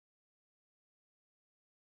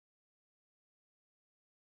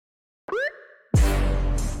Wilson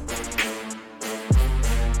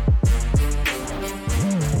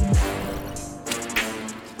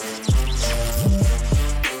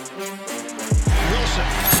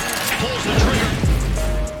pulls the trigger.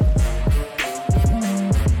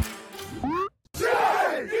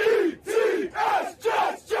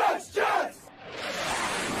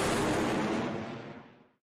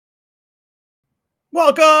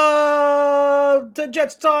 Welcome to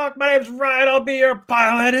Jets Talk. My name's Ryan. I'll be your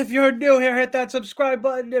pilot. If you're new here, hit that subscribe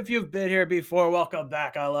button. If you've been here before, welcome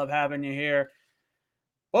back. I love having you here.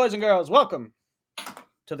 Boys and girls, welcome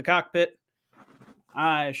to the cockpit.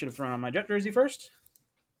 I should have thrown on my Jet jersey first.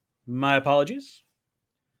 My apologies.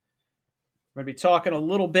 We're going to be talking a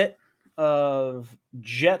little bit of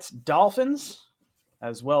Jets Dolphins,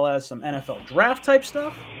 as well as some NFL draft type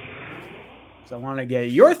stuff. So I want to get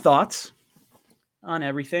your thoughts on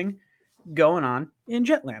everything going on in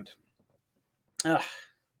Jetland.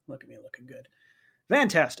 Look at me looking good.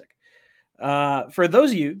 Fantastic. For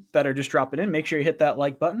those of you that are just dropping in, make sure you hit that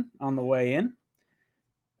like button on the way in.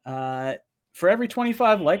 For every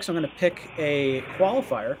 25 likes, I'm going to pick a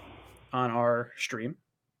qualifier on our stream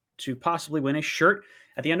to possibly win a shirt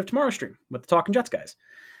at the end of tomorrow's stream with the Talking Jets guys.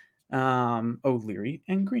 O'Leary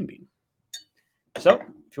and Green Bean. So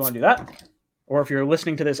if you want to do that, or if you're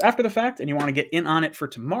listening to this after the fact and you want to get in on it for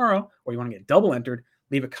tomorrow, or you want to get double entered,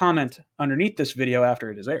 leave a comment underneath this video after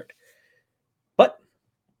it is aired. But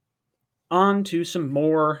on to some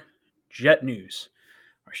more Jet news.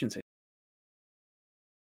 Or I shouldn't say.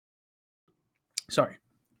 Sorry.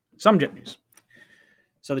 Some Jet news.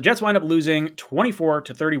 So the Jets wind up losing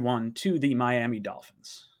 24-31 to the Miami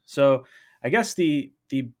Dolphins. So I guess the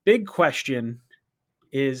big question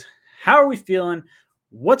is, how are we feeling?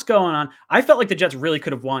 What's going on? I felt like the Jets really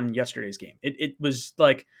could have won yesterday's game. It was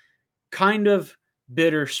like kind of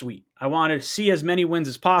bittersweet. I wanted to see as many wins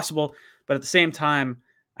as possible, but at the same time,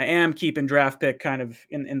 I am keeping draft pick kind of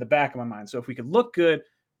in the back of my mind. So if we could look good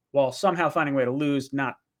while somehow finding a way to lose,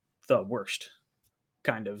 not the worst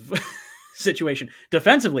kind of situation.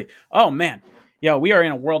 Defensively, oh man, we are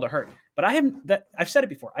in a world of hurt. But I've said it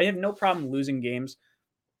before. I have no problem losing games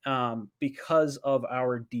because of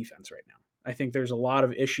our defense right now. I think there's a lot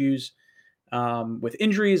of issues with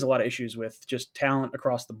injuries, a lot of issues with just talent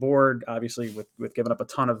across the board, obviously with giving up a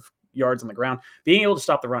ton of yards on the ground. Being able to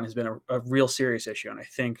stop the run has been a real serious issue, and I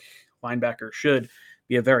think linebacker should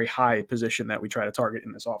be a very high position that we try to target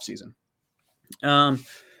in this offseason.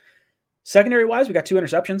 Secondary-wise, we got 2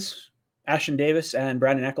 interceptions. Ashton Davis and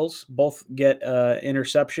Brandon Eccles both get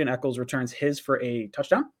interception. Eccles returns his for a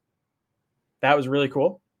touchdown. That was really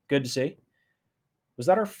cool. Good to see. Was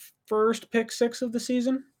that our first pick 6 of the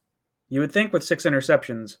season? You would think with 6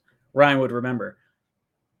 interceptions, Ryan would remember.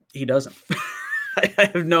 He doesn't. I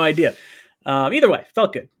have no idea. Either way,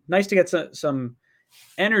 felt good. Nice to get some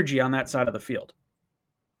energy on that side of the field.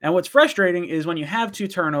 And what's frustrating is when you have 2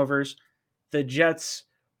 turnovers, the Jets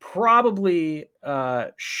probably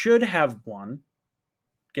should have won,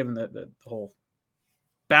 given the whole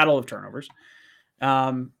battle of turnovers.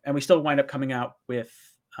 And we still wind up coming out with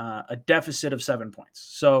a deficit of 7 points.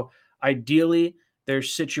 So ideally,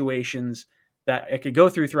 there's situations that it could go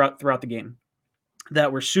throughout the game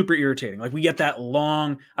that were super irritating. Like we get that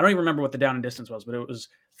long, I don't even remember what the down and distance was, but it was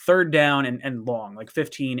 3rd down and long, like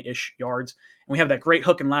 15-ish yards. And we have that great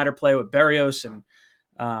hook and ladder play with Berrios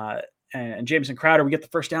and Jamison Crowder. We get the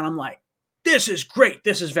first down. I'm like, this is great.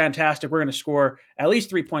 This is fantastic. We're going to score at least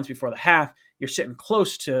 3 points before the half. You're sitting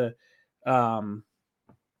close to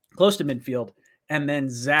midfield. And then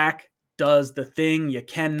Zach does the thing you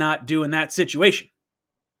cannot do in that situation.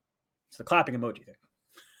 It's the clapping emoji thing.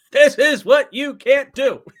 This is what you can't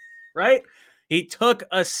do, right? He took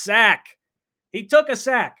a sack.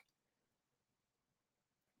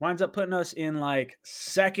 Winds up putting us in like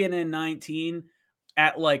 2nd and 19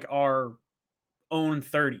 at like our own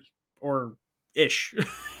 30 or ish,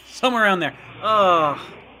 somewhere around there. Oh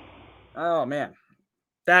man.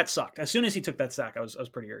 That sucked. As soon as he took that sack, I was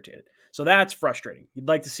pretty irritated. So that's frustrating. You'd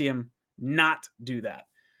like to see him not do that.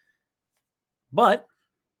 But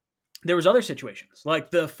there was other situations,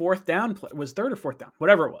 like the 4th down play was 3rd or 4th down,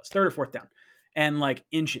 whatever it was, 3rd or 4th down, and like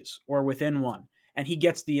inches or within 1. And he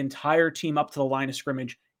gets the entire team up to the line of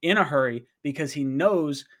scrimmage in a hurry because he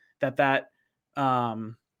knows that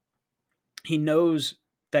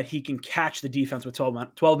he can catch the defense with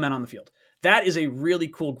 12 men on the field. That is a really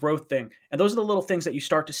cool growth thing. And those are the little things that you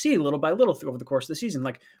start to see little by little over the course of the season.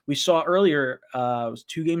 Like we saw earlier, it was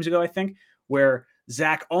 2 games ago, I think, where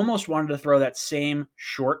Zach almost wanted to throw that same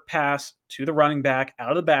short pass to the running back out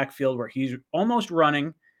of the backfield where he's almost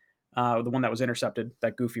running The one that was intercepted,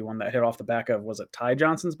 that goofy one that hit off the back of, was it Ty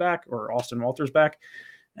Johnson's back or Austin Walter's back?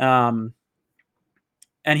 And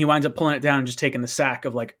he winds up pulling it down and just taking the sack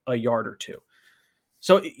of like a yard or two.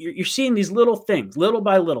 So you're seeing these little things, little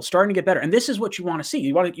by little, starting to get better. And this is what you want to see.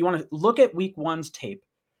 You want to look at week 1's tape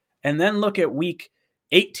and then look at week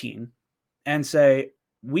 18 and say,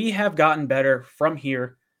 we have gotten better from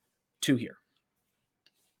here to here.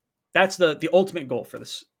 That's the ultimate goal for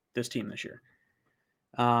this team this year.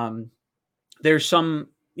 There's some,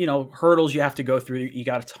 hurdles you have to go through. You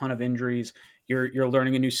got a ton of injuries. You're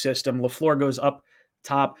learning a new system. LaFleur goes up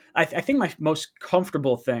top. I think my most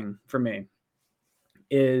comfortable thing for me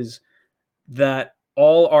is that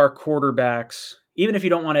all our quarterbacks, even if you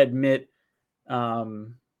don't want to admit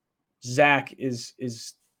Zach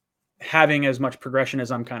is having as much progression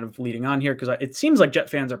as I'm kind of leading on here, because it seems like Jet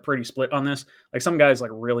fans are pretty split on this. Like some guys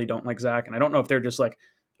like really don't like Zach, and I don't know if they're just like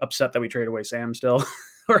upset that we trade away Sam still,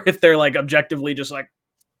 or if they're like objectively just like,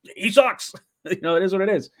 he sucks. It is what it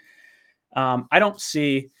is. I don't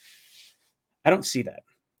see that.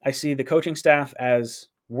 I see the coaching staff as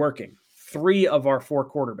working. 3 of our 4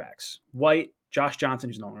 quarterbacks, White, Josh Johnson,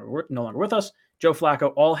 who's no longer with us, Joe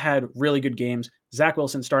Flacco, all had really good games. Zach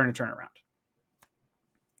Wilson starting to turn around.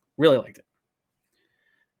 Really liked it.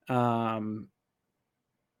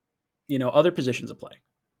 Other positions of play.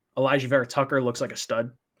 Elijah Vera Tucker looks like a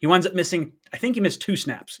stud. He winds up missing, I think he missed 2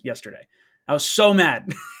 snaps yesterday. I was so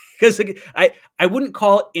mad because I wouldn't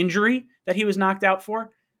call it injury that he was knocked out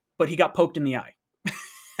for, but he got poked in the eye.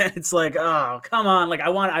 It's like, oh, come on. Like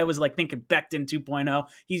I was like thinking Becton 2.0.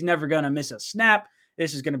 He's never going to miss a snap.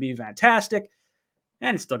 This is going to be fantastic.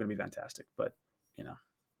 And it's still going to be fantastic, but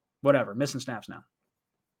whatever, missing snaps now.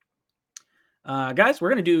 Guys, we're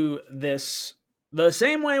going to do this the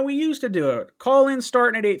same way we used to do it. Call in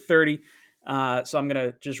starting at 8:30. So I'm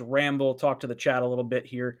going to just ramble, talk to the chat a little bit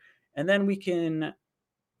here, and then we can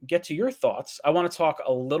get to your thoughts. I want to talk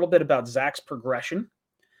a little bit about Zach's progression.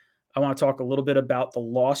 I want to talk a little bit about the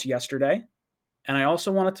loss yesterday. And I also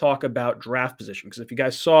want to talk about draft position, because if you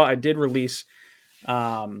guys saw, I did release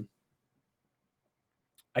the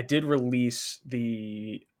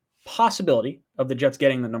possibility of the Jets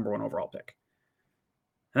getting the number 1 overall pick.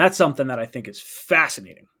 And that's something that I think is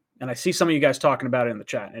fascinating. And I see some of you guys talking about it in the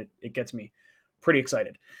chat, and it gets me pretty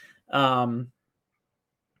excited. So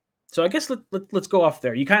I guess let's go off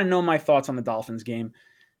there. You kind of know my thoughts on the Dolphins game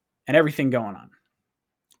and everything going on.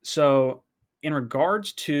 So in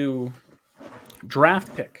regards to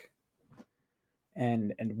draft pick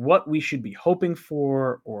and what we should be hoping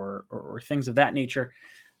for or things of that nature,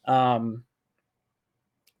 the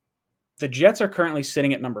Jets are currently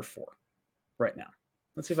sitting at number 4 right now.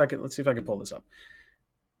 Let's see if I can pull this up.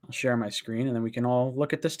 I'll share my screen and then we can all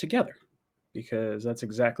look at this together, because that's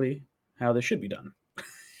exactly how this should be done.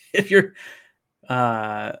 If you're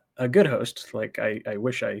a good host, like I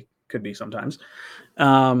wish I could be sometimes.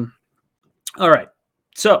 All right.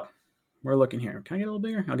 So we're looking here. Can I get a little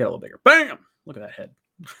bigger? I'll get a little bigger. Bam! Look at that head.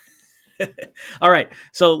 All right.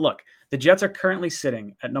 So look, the Jets are currently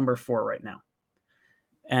sitting at number 4 right now.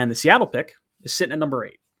 And the Seattle pick is sitting at number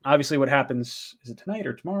 8. Obviously, what happens, is it tonight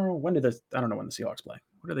or tomorrow? I don't know when the Seahawks play.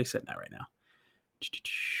 What are they sitting at right now?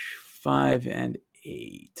 5 and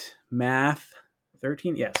 8. Math.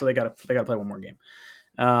 13. Yeah, so they gotta play one more game.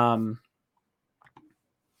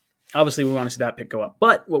 Obviously, we want to see that pick go up.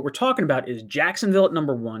 But what we're talking about is Jacksonville at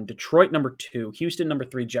number 1, Detroit number 2, Houston number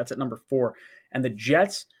 3, Jets at number 4. And the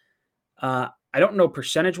Jets, I don't know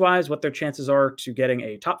percentage-wise what their chances are to getting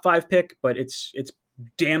a top 5 pick, but it's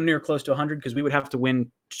damn near close to 100, because we would have to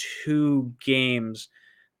win 2 games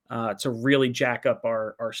to really jack up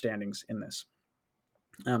our standings in this.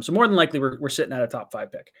 So more than likely, we're sitting at a top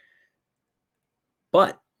 5 pick.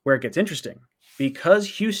 But where it gets interesting, because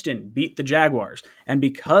Houston beat the Jaguars and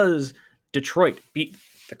because Detroit beat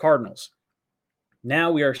the Cardinals, now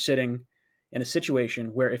we are sitting in a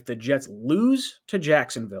situation where if the Jets lose to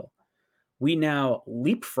Jacksonville, we now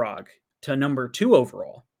leapfrog to number 2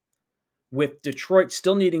 overall, with Detroit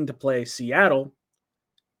still needing to play Seattle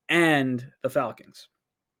and the Falcons.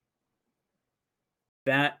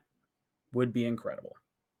 That would be incredible.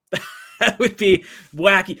 That would be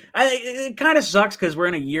wacky. It kind of sucks because we're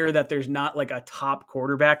in a year that there's not like a top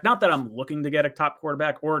quarterback. Not that I'm looking to get a top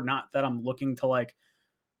quarterback, or not that I'm looking to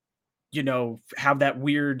have that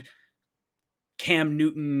weird Cam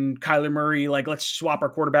Newton, Kyler Murray, like let's swap our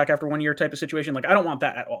quarterback after 1 year type of situation. Like I don't want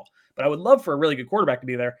that at all. But I would love for a really good quarterback to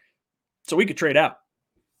be there so we could trade out.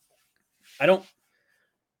 I don't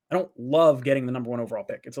love getting the number 1 overall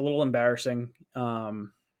pick. It's a little embarrassing.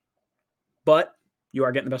 But you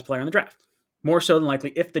are getting the best player in the draft. more so than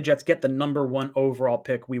likely, if the Jets get the number 1 overall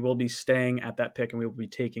pick, we will be staying at that pick and we will be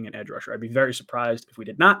taking an edge rusher. I'd be very surprised if we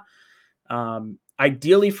did not.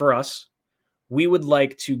 Ideally for us, we would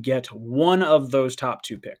like to get one of those top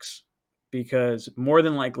 2 picks, because more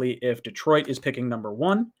than likely, if Detroit is picking number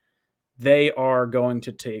 1, they are going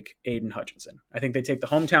to take Aiden Hutchinson. I think they take the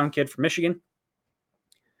hometown kid from Michigan.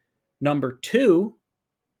 Number 2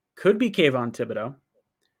 could be Kayvon Thibodeau.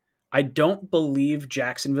 I don't believe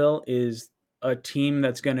Jacksonville is a team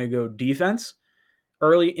that's going to go defense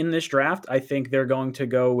early in this draft. I think they're going to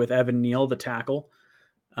go with Evan Neal, the tackle.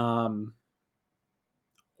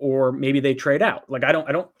 Or maybe they trade out. Like, I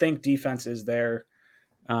don't think defense is their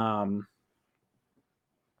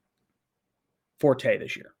forte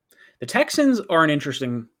this year. The Texans are an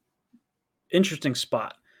interesting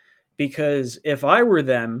spot, because if I were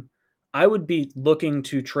them, I would be looking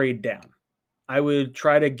to trade down. I would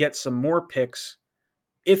try to get some more picks.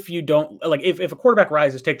 If you don't like, if a quarterback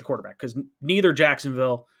rises, take the quarterback, because neither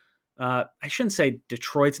Jacksonville, I shouldn't say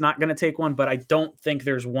Detroit's not going to take one, but I don't think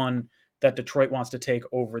there's one that Detroit wants to take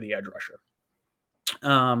over the edge rusher.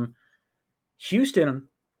 Houston,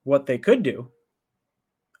 what they could do,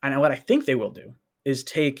 and what I think they will do, is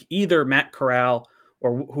take either Matt Corral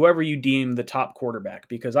or whoever you deem the top quarterback,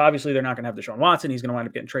 because obviously they're not going to have Deshaun Watson. He's going to wind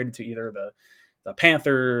up getting traded to either the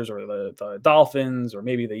Panthers or the Dolphins or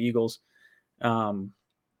maybe the Eagles.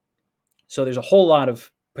 So there's a whole lot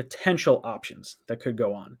of potential options that could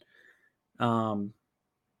go on.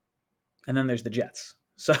 And then there's the Jets.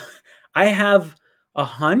 So I have a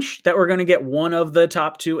hunch that we're going to get one of the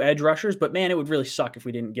top 2 edge rushers, but man, it would really suck if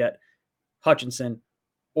we didn't get Hutchinson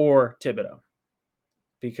or Thibodeau,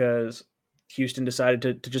 because Houston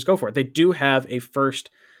decided to just go for it. They do have a first.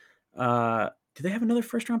 Do they have another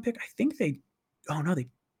first round pick? I think they. Oh no, they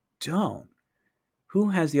don't. Who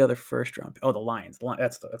has the other first round pick? Oh, the Lions.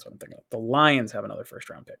 That's what I'm thinking of. The Lions have another first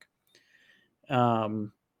round pick.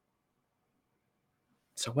 So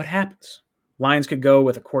what happens? Lions could go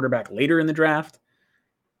with a quarterback later in the draft.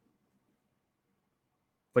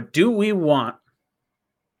 But do we want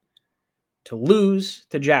to lose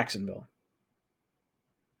to Jacksonville?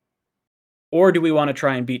 Or do we want to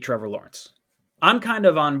try and beat Trevor Lawrence? I'm kind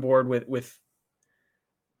of on board with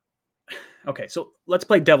okay, so let's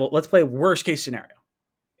play worst case scenario.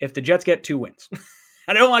 If the Jets get 2 wins.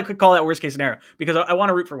 I don't like to call that worst case scenario, because I want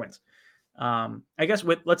to root for wins. I guess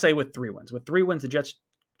let's say with 3 wins. With 3 wins, the Jets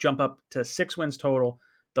jump up to 6 wins total.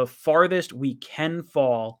 The farthest we can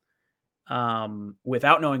fall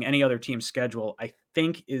without knowing any other team's schedule, I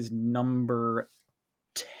think, is number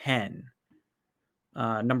 10.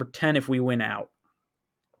 Number 10 if we win out.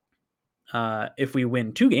 If we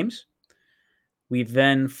win 2 games, we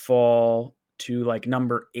then fall to like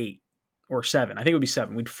number 8 or 7. I think it would be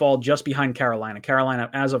 7. We'd fall just behind Carolina. Carolina,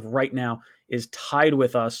 as of right now, is tied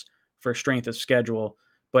with us for strength of schedule.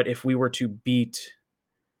 But if we were to beat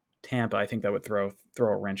Tampa, I think that would throw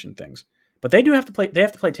a wrench in things. But they have to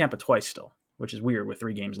play Tampa twice still, which is weird with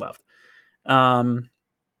 3 games left. And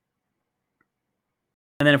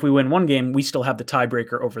then if we win 1 game, we still have the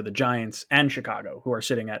tiebreaker over the Giants and Chicago, who are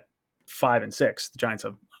sitting at 5 and 6. The Giants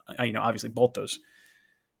have, obviously both those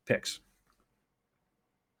picks.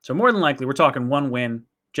 So more than likely, we're talking 1 win,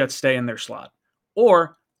 Jets stay in their slot,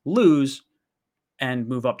 or lose and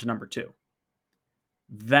move up to number 2.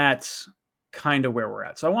 That's kind of where we're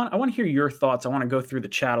at. So I want to hear your thoughts. I want to go through the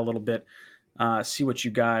chat a little bit, see what you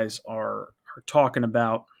guys are talking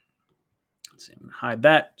about. Let's see, I'm going to hide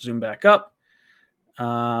that, zoom back up.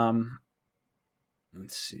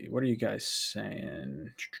 Let's see, what are you guys saying?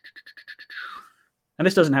 And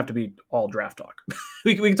this doesn't have to be all draft talk.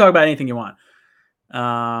 we can talk about anything you want.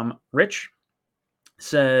 Rich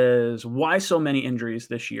says, why so many injuries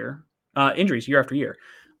this year? Injuries year after year.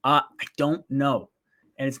 I don't know.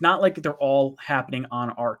 And it's not like they're all happening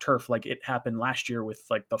on our turf like it happened last year with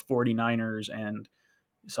like the 49ers and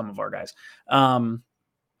some of our guys. And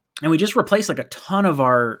we just replaced like a ton of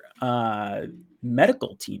our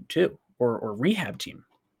medical team too, or rehab team.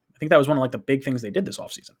 I think that was one of like the big things they did this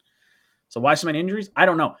offseason. So why so many injuries? I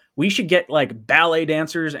don't know. We should get like ballet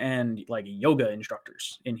dancers and like yoga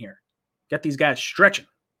instructors in here. Get these guys stretching.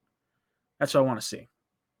 That's what I want to see.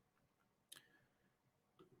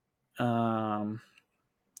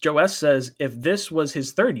 Joe S. says, if this was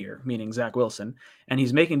his 3rd year, meaning Zach Wilson, and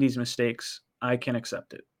he's making these mistakes, I can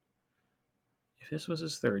accept it. If this was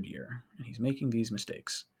his 3rd year and he's making these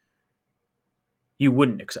mistakes, you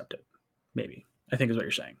wouldn't accept it. Maybe, I think is what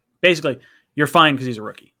you're saying. Basically, you're fine because he's a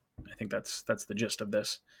rookie. I think that's the gist of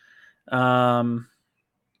this.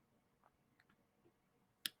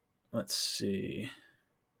 Let's see.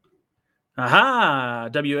 Aha!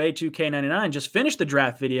 WA2K99 just finished the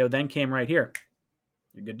draft video, then came right here.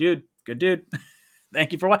 You're a good dude. Good dude.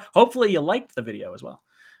 Thank you for watching. Hopefully you liked the video as well.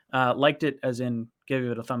 Liked it as in gave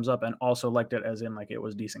it a thumbs up, and also liked it as in like it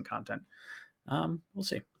was decent content. We'll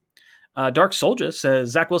see. Dark Soldier says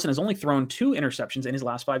Zach Wilson has only thrown 2 interceptions in his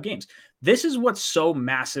last 5 games. This is what's so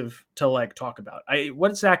massive to like talk about.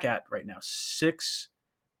 What's Zach at right now? 6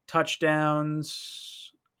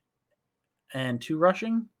 touchdowns and 2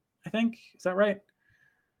 rushing, I think. Is that right?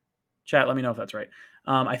 Chat, let me know if that's right.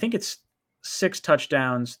 I think it's 6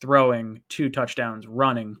 touchdowns throwing, 2 touchdowns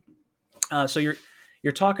running. So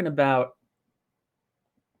you're talking about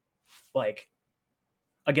like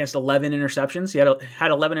against 11 interceptions. He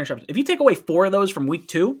had 11 interceptions. If you take away 4 of those from week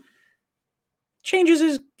 2, changes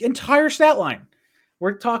his entire stat line.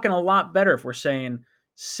 We're talking a lot better if we're saying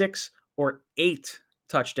 6 or 8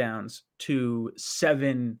 touchdowns to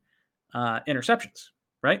 7 interceptions,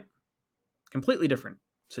 right? Completely different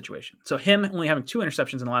situation. So him only having 2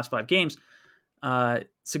 interceptions in the last 5 games,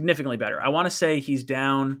 significantly better. I want to say he's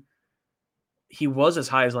down. He was as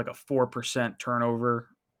high as like a 4% turnover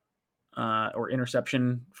or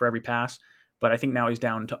interception for every pass, but I think now he's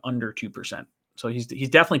down to under 2%. So he's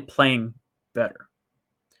definitely playing better.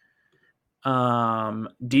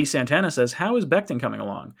 D Santana says, how is Becton coming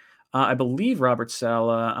along? I believe Robert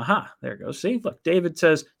Saleh. There it goes. See, look, David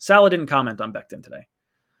says Saleh didn't comment on Becton today.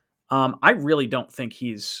 I really don't think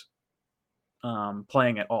he's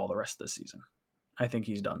playing at all the rest of the season. I think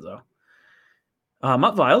he's done though.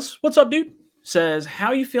 Mutt Viles, what's up, dude? Says, how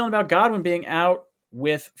are you feeling about Godwin being out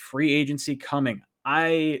with free agency coming?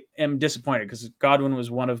 I am disappointed because Godwin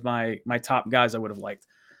was one of my top guys I would have liked.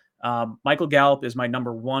 Michael Gallup is my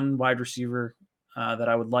number 1 wide receiver that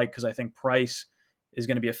I would like because I think price is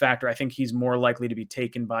going to be a factor. I think he's more likely to be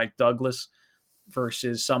taken by Douglas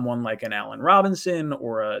versus someone like an Allen Robinson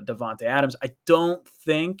or a Devontae Adams. I don't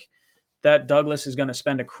think that Douglas is going to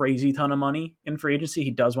spend a crazy ton of money in free agency.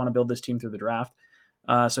 He does want to build this team through the draft.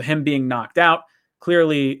 So him being knocked out,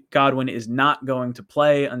 clearly Godwin is not going to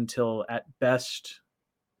play until at best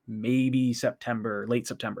maybe September, late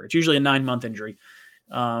September. It's usually a 9-month injury.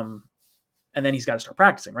 And then he's got to start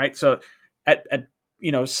practicing, right? So at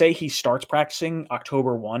say he starts practicing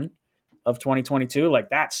October 1 of 2022, like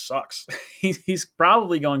that sucks. He's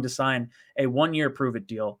probably going to sign a 1-year prove-it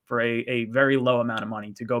deal for a very low amount of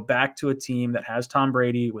money to go back to a team that has Tom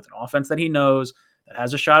Brady with an offense that he knows, that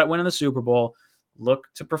has a shot at winning the Super Bowl, look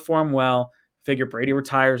to perform well, figure Brady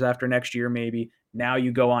retires after next year maybe. Now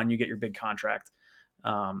you go on, you get your big contract.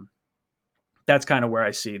 That's kind of where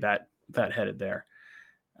I see that headed there.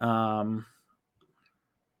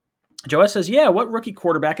 Joe S. says, yeah, what rookie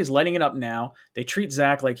quarterback is lighting it up now? They treat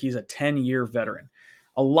Zach like he's a 10-year veteran.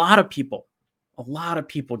 A lot of people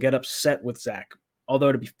get upset with Zach.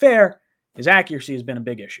 Although, to be fair, his accuracy has been a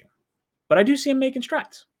big issue. But I do see him making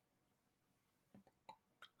strides.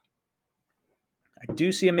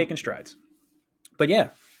 But yeah,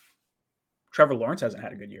 Trevor Lawrence hasn't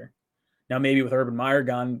had a good year. Now, maybe with Urban Meyer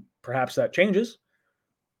gone, perhaps that changes.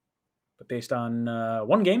 But based on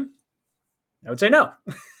 1 game, I would say no.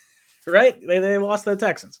 Right? They lost to the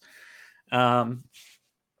Texans.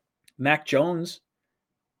 Mac Jones,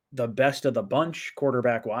 the best of the bunch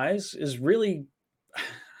quarterback-wise, is really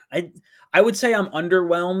I would say I'm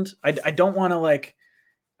underwhelmed. I don't want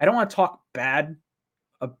to talk bad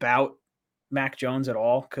about Mac Jones at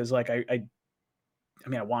all because I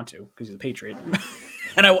want to because he's a Patriot.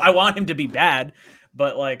 And I want him to be bad,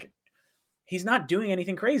 but he's not doing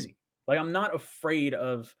anything crazy. I'm not afraid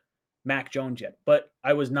of Mac Jones yet, but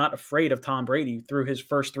I was not afraid of Tom Brady through his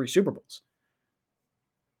first 3 Super Bowls.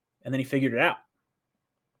 And then he figured it out.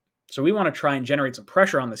 So we want to try and generate some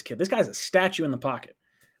pressure on this kid. This guy's a statue in the pocket.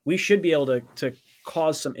 We should be able to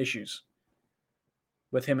cause some issues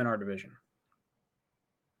with him in our division.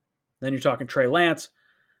 Then you're talking Trey Lance.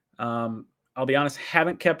 I'll be honest,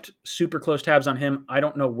 haven't kept super close tabs on him. I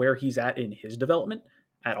don't know where he's at in his development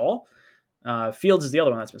at all. Fields is the other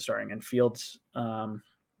one that's been starting, and Fields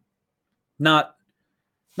not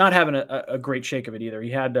having a great shake of it either. He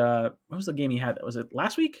had what was the game he had? Was it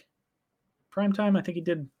last week? Prime time? I think he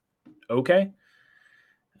did okay.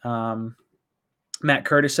 Matt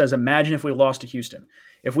Curtis says, imagine if we lost to Houston.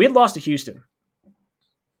 If we had lost to Houston,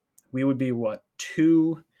 we would be what?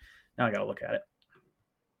 2. Now I got to look at it.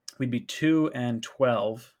 We'd be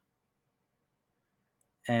 2-12.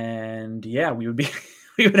 And yeah, we would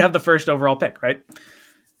have the first overall pick, right?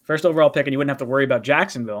 First overall pick, and you wouldn't have to worry about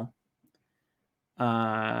Jacksonville.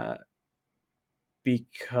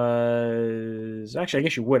 Because actually, I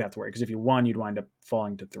guess you would have to worry because if you won, you'd wind up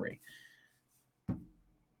falling to 3.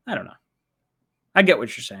 I don't know. I get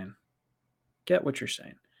what you're saying. get what you're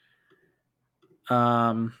saying.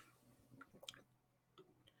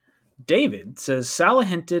 David says Saleh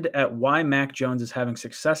hinted at why Mac Jones is having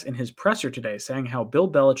success in his presser today, saying how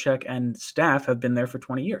Bill Belichick and staff have been there for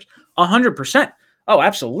 20 years. 100%. Oh,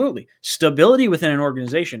 absolutely. Stability within an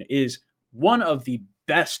organization is one of the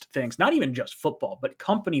best things, not even just football, but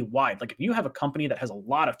company wide. Like if you have a company that has a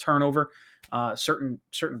lot of turnover, certain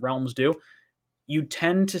realms do, you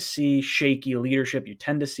tend to see shaky leadership. You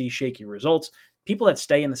tend to see shaky results. People that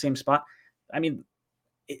stay in the same spot. I mean,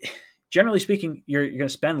 generally speaking, you're going to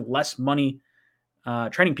spend less money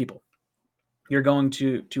training people. You're going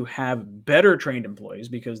to have better trained employees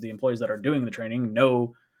because the employees that are doing the training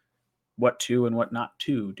know what to and what not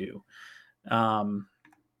to do.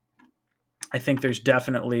 I think there's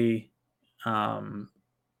definitely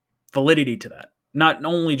validity to that. Not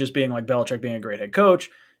only just being like Belichick being a great head coach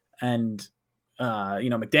and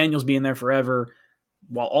McDaniels being there forever,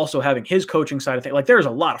 while also having his coaching side of things. Like there's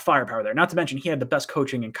a lot of firepower there. Not to mention he had the best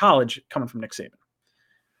coaching in college coming from Nick Saban.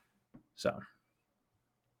 So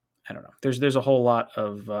I don't know. There's a whole lot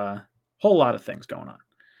of things going on.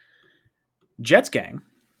 Jets Gang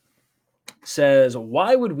says,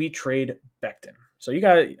 why would we trade Becton? So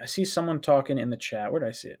I see someone talking in the chat. Where did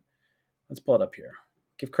I see it? Let's pull it up here.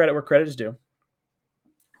 Give credit where credit is due.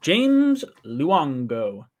 James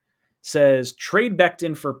Luongo says, trade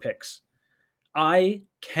Becton for picks. I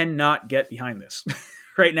cannot get behind this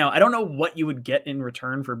right now. I don't know what you would get in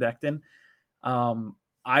return for Becton.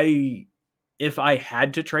 If I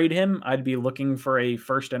had to trade him, I'd be looking for a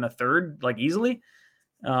first and a third, like easily.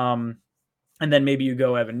 And then maybe you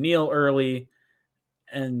go Evan Neal early,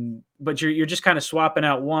 but you're just kind of swapping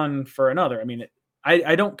out one for another. I mean,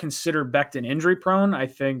 I don't consider Becton injury prone. I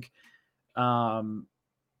think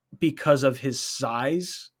because of his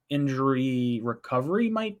size, injury recovery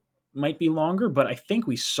might be longer, but I think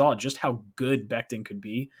we saw just how good Becton could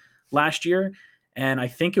be last year. And I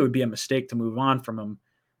think it would be a mistake to move on from him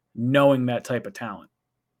knowing that type of talent,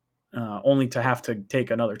 only to have to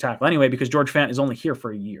take another tackle anyway, because George Fant is only here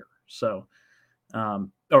for a year. So, or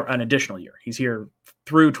an additional year. He's here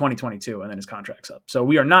through 2022 and then his contract's up. So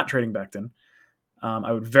we are not trading Becton.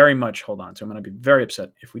 I would very much hold on to him and I'd be very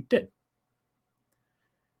upset if we did.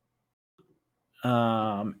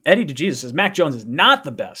 Eddie DeJesus says Mac Jones is not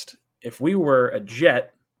the best. If he were a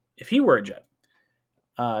Jet,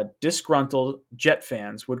 disgruntled Jet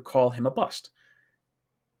fans would call him a bust.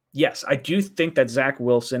 Yes, I do think that Zach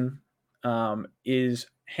Wilson is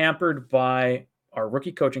hampered by our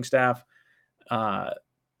rookie coaching staff,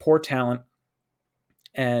 poor talent,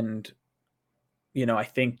 and I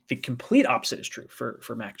think the complete opposite is true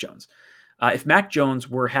for Mac Jones. If Mac Jones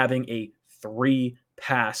were having a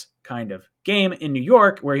 3-pass kind of game in New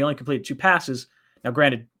York where he only completed 2 passes, now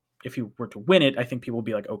granted, if he were to win it, I think people would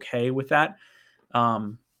be like okay with that. But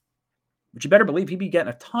you better believe he'd be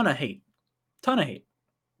getting a ton of hate.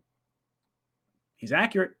 He's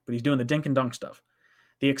accurate, but he's doing the dink and dunk stuff.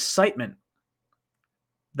 The excitement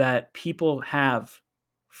that people have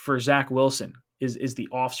for Zach Wilson is the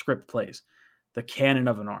off-script plays, the cannon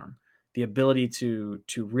of an arm, the ability to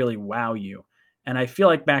really wow you. And I feel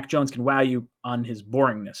like Mac Jones can wow you on his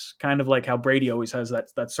boringness, kind of like how Brady always has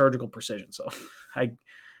that surgical precision. So I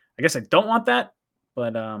guess I don't want that,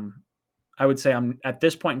 but I would say at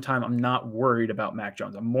this point in time, I'm not worried about Mac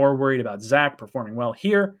Jones. I'm more worried about Zach performing well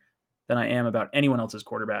here than I am about anyone else's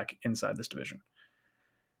quarterback inside this division.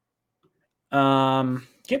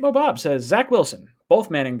 Gitmo Bob says, Zach Wilson, both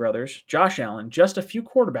Manning brothers, Josh Allen, just a few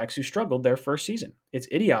quarterbacks who struggled their first season. It's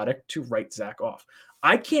idiotic to write Zach off.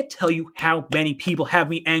 I can't tell you how many people have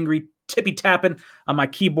me angry, tippy-tapping on my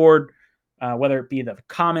keyboard, whether it be the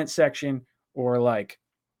comment section or like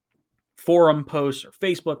forum posts or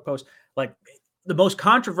Facebook posts. Like the most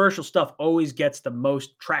controversial stuff always gets the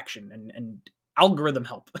most traction and algorithm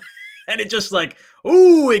help. And it just like,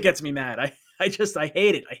 ooh, it gets me mad. I hate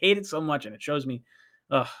it. I hate it so much. And it shows me,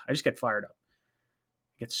 I just get fired up.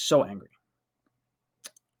 I get so angry.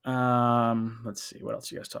 Let's see. What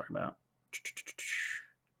else are you guys talking about?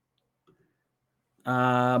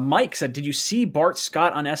 Mike said, did you see Bart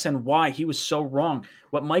Scott on SNY? He was so wrong.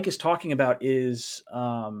 What Mike is talking about is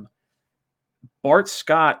Bart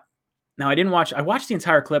Scott. Now I watched the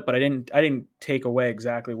entire clip, but I didn't take away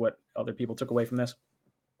exactly what other people took away from this.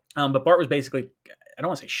 But Bart was basically, I don't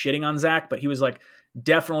want to say shitting on Zach, but he was like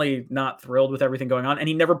definitely not thrilled with everything going on. And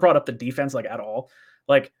he never brought up the defense like at all.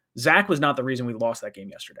 Like Zach was not the reason we lost that game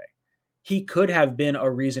yesterday. He could have been a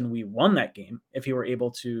reason we won that game if he were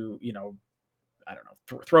able to, I don't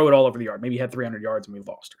know, throw it all over the yard. Maybe he had 300 yards and we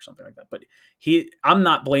lost or something like that. But I'm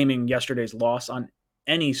not blaming yesterday's loss on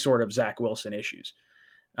any sort of Zach Wilson issues.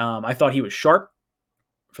 I thought he was sharp.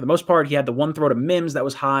 For the most part, he had the one throw to Mims that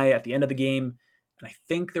was high at the end of the game. And I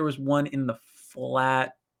think there was one in the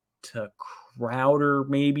flat to Crowder,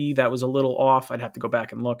 maybe that was a little off. I'd have to go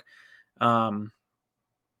back and look. But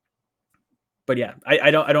yeah,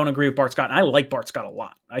 I don't agree with Bart Scott. And I like Bart Scott a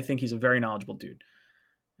lot. I think he's a very knowledgeable dude.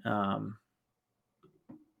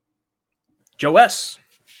 Joe S.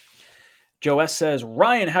 says,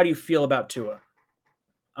 Ryan, how do you feel about Tua?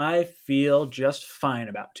 I feel just fine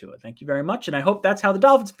about Tua. Thank you very much. And I hope that's how the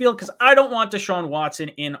Dolphins feel, because I don't want Deshaun Watson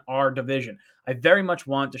in our division. I very much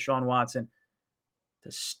want Deshaun Watson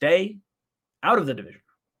to stay out of the division.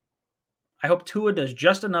 I hope Tua does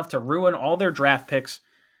just enough to ruin all their draft picks,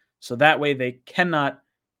 so that way they cannot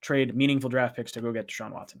trade meaningful draft picks to go get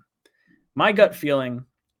Deshaun Watson. My gut feeling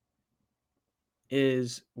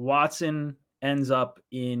is Watson ends up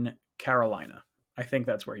in Carolina. I think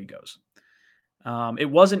that's where he goes. That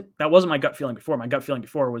wasn't my gut feeling before. My gut feeling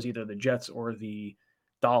before was either the Jets or the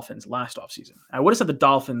Dolphins last offseason. I would have said the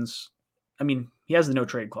Dolphins. I mean, he has the no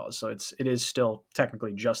trade clause, so it is still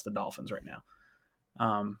technically just the Dolphins right now.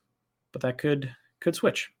 But that could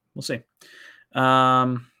switch. We'll see.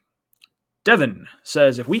 Devin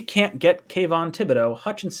says, if we can't get Kayvon Thibodeau,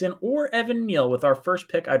 Hutchinson, or Evan Neal with our first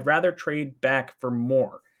pick, I'd rather trade back for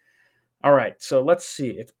more. All right, so let's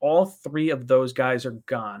see. If all three of those guys are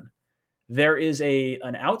gone, there is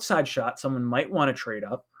an outside shot. Someone might want to trade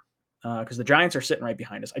up because the Giants are sitting right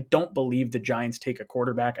behind us. I don't believe the Giants take a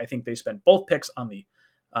quarterback. I think they spend both picks on the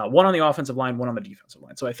one on the offensive line, one on the defensive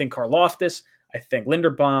line. So I think Karlaftis, I think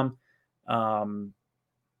Linderbaum, Ojabo,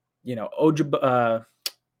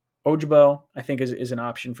 I think is an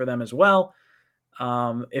option for them as well.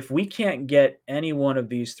 If we can't get any one of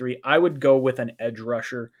these three, I would go with an edge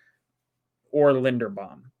rusher or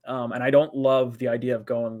Linderbaum. And I don't love the idea of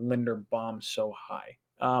going Linderbaum so high.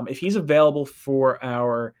 If he's available for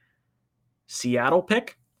our Seattle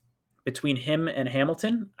pick between him and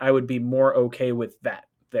Hamilton, I would be more okay with that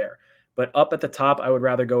there. But up at the top, I would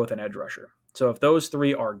rather go with an edge rusher. So if those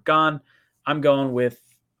three are gone, I'm going with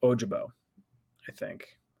Ojabo, I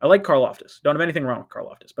think. I like Karlaftis. Don't have anything wrong with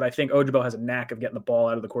Karlaftis, but I think Ojabo has a knack of getting the ball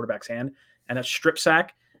out of the quarterback's hand, and that strip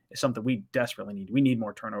sack is something we desperately need. We need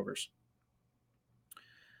more turnovers.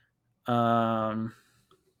 Joe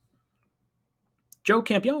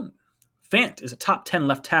Campione. Fant is a top 10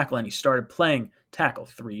 left tackle, and he started playing tackle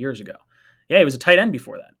 3 years ago. Yeah, he was a tight end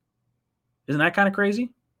before that. Isn't that kind of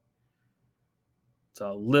crazy? It's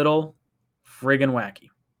a little friggin' wacky.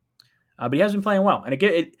 But he has been playing well. And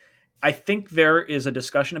again, I think there is a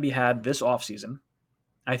discussion to be had this offseason.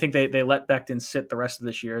 I think they let Becton sit the rest of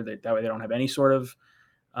this year. That way they don't have any sort of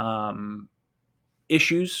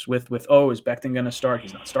issues with is Becton going to start?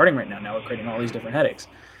 He's not starting right now. Now we're creating all these different headaches.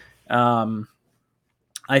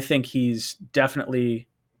 I think he's definitely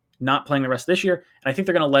not playing the rest of this year. And I think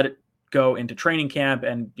they're going to let it go into training camp.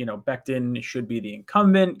 And, Becton should be the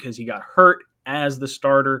incumbent because he got hurt as the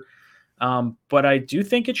starter. But I do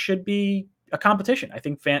think it should be a competition. I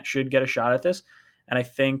think Fant should get a shot at this. And I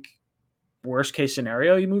think worst case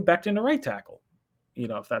scenario, you move Becton to right tackle,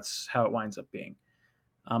 if that's how it winds up being.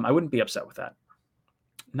 I wouldn't be upset with that.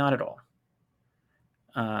 Not at all.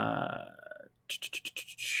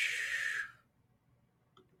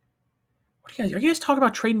 Are you guys talking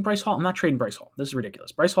about trading Bryce Hall? I'm not trading Bryce Hall. This is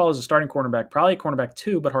ridiculous. Bryce Hall is a starting cornerback, probably a cornerback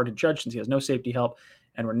 2, but hard to judge since he has no safety help,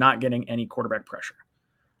 and we're not getting any quarterback pressure.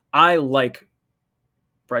 I like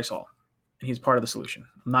Bryce Hall, and he's part of the solution.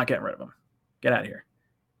 I'm not getting rid of him. Get out of here.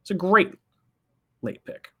 It's a great late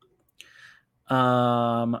pick.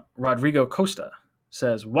 Rodrigo Costa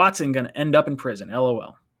says, Watson going to end up in prison,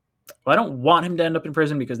 LOL. Well, I don't want him to end up in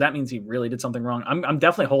prison because that means he really did something wrong. I'm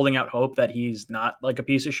definitely holding out hope that he's not like a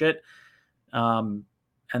piece of shit, and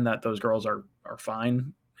that those girls are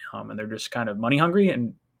fine, and they're just kind of money hungry.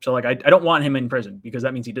 And so, I don't want him in prison because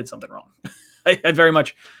that means he did something wrong. I very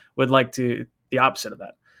much would like to the opposite of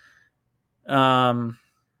that.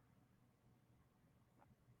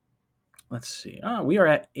 Let's see. We are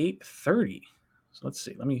at 8:30. So let's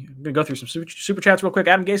see. I'm going to go through some super chats real quick.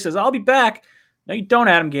 Adam Gase says, I'll be back. No, you don't,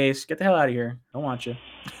 Adam Gase. Get the hell out of here. Don't want you.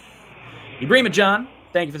 Ibrahima John,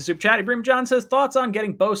 thank you for the super chat. Ibrahima John says, thoughts on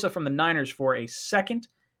getting Bosa from the Niners for a second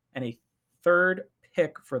and a third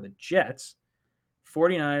pick for the Jets.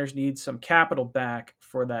 49ers need some capital back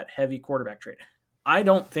for that heavy quarterback trade. I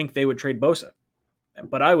don't think they would trade Bosa,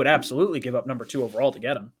 but I would absolutely give up number 2 overall to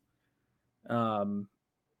get him.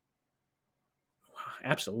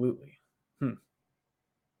 Absolutely.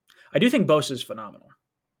 I do think Bosa is phenomenal.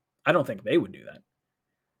 I don't think they would do that.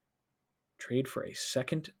 Trade for a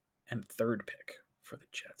second and third pick for the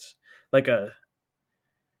Jets. Like a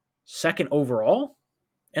second overall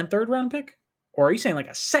and third round pick? Or are you saying like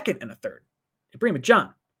a second and a third? Ibrahim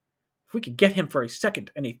John, if we could get him for a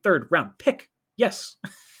second and a third round pick, yes,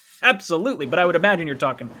 absolutely. But I would imagine you're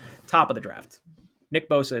talking top of the draft. Nick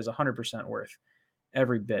Bosa is 100% worth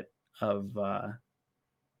every bit of a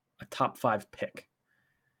top 5 pick,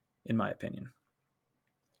 in my opinion.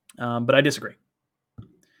 But I disagree.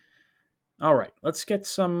 All right, let's get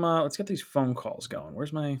these phone calls going.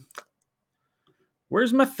 Where's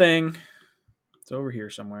my thing? It's over here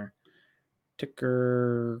somewhere.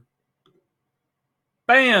 Ticker.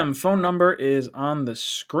 Bam! Phone number is on the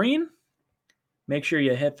screen. Make sure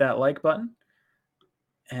you hit that like button.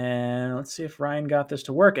 And let's see if Ryan got this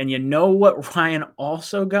to work. And you know what Ryan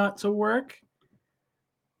also got to work?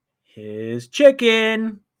 His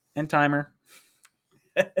chicken and timer.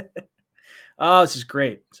 Oh, this is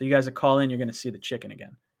great. So you guys that call in, you're going to see the chicken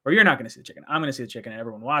again. Or you're not going to see the chicken. I'm going to see the chicken, and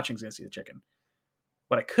everyone watching is going to see the chicken.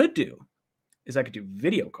 What I could do is I could do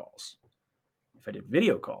video calls. If I did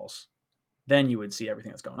video calls, then you would see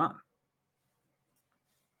everything that's going on.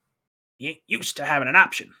 You ain't used to having an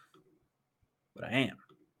option, but I am.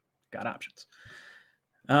 Got options.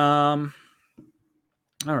 All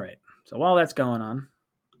right. So while that's going on,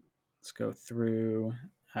 let's go through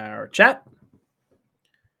our chat.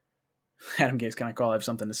 Adam Gase, can I call? I have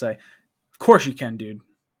something to say. Of course you can, dude.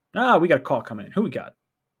 We got a call coming in. Who we got?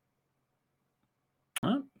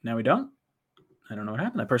 Now we don't. I don't know what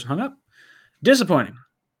happened. That person hung up. Disappointing.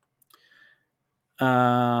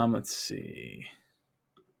 Let's see.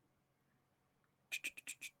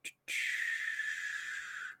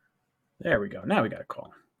 There we go. Now we got a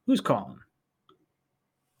call. Who's calling?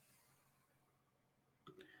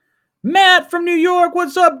 Matt from New York.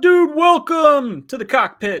 What's up, dude? Welcome to the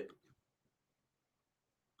cockpit.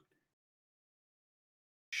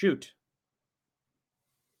 Shoot.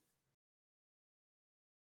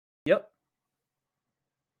 Yep.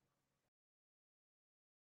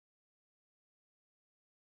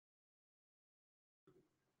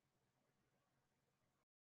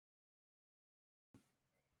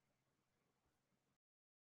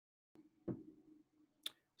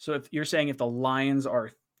 So if you're saying if the Lions are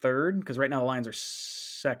third, because right now the Lions are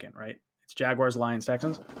second, right? It's Jaguars, Lions,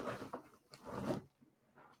 Texans.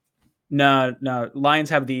 No. Lions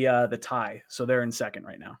have the tie, so they're in second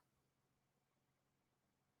right now.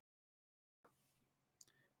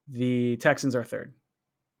 The Texans are third.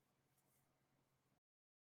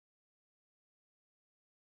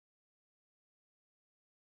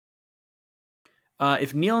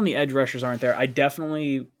 If Neal and the edge rushers aren't there, I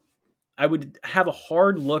would have a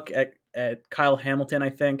hard look at Kyle Hamilton, I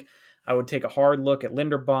think. I would take a hard look at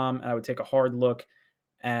Linderbaum, and I would take a hard look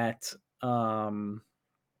at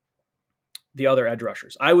the other edge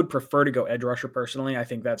rushers. I would prefer to go edge rusher personally. I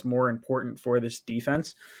think that's more important for this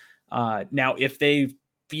defense. Now, if they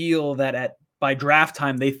feel that by draft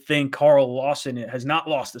time they think Carl Lawson has not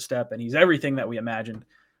lost a step and he's everything that we imagined,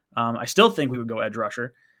 I still think we would go edge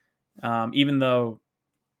rusher, even though,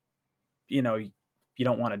 you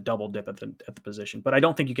don't want to double dip at the position. But I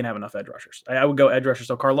don't think you can have enough edge rushers. I would go edge rusher.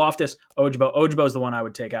 So Karlaftis, Ojabo. Ojabo is the one I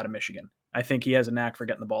would take out of Michigan. I think he has a knack for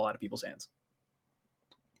getting the ball out of people's hands.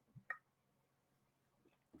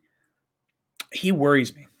 He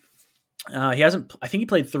worries me. I think he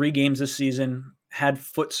played 3 games this season, had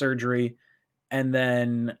foot surgery, and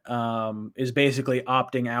then is basically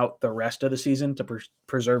opting out the rest of the season to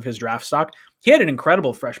preserve his draft stock. He had an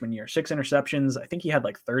incredible freshman year, 6 interceptions. I think he had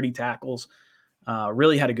like 30 tackles.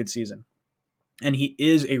 Really had a good season. And he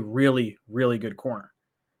is a really, really good corner.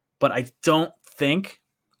 But I don't think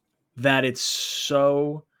that it's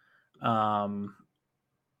so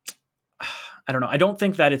I don't know. I don't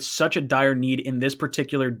think that it's such a dire need in this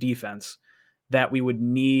particular defense that we would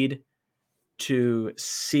need to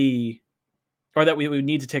see, or that we would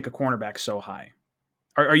need to take a cornerback so high.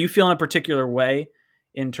 Are you feeling a particular way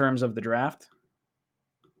in terms of the draft?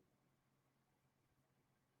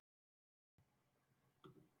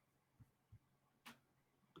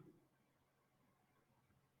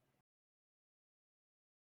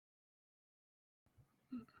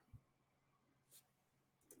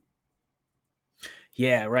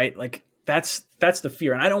 Yeah, right. Like that's the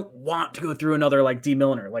fear, and I don't want to go through another like D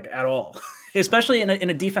Milliner like at all, especially in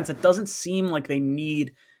a defense that doesn't seem like they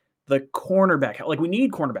need the cornerback help. Like we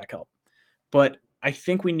need cornerback help, but I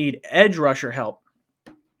think we need edge rusher help.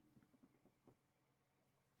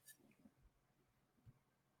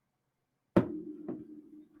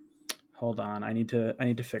 Hold on, I need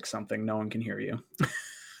to fix something. No one can hear you.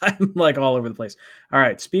 I'm like all over the place. All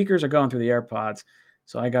right, speakers are going through the AirPods,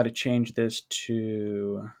 so I got to change this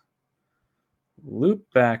to loop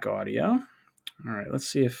back audio. All right, let's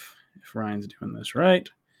see if Ryan's doing this right.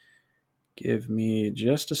 Give me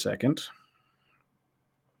just a second.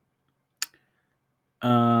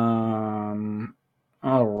 All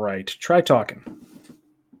right. Try talking.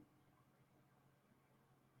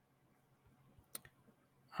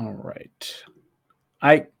 All right.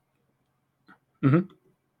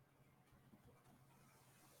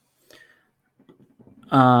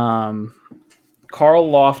 Carl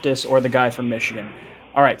Loftus or the guy from Michigan.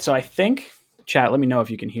 All right. So I think, chat, let me know if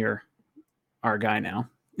you can hear our guy now.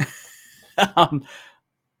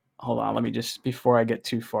 Hold on. Let me just, before I get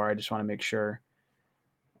too far, I just want to make sure.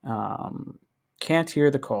 Can't hear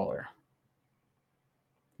the caller.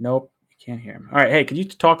 Nope. You can't hear him. All right. Hey, could you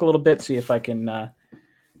talk a little bit? See if I can.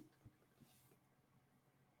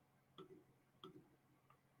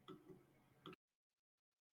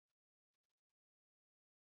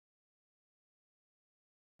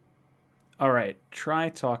 All right. Try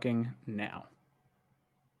talking now.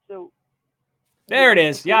 So there it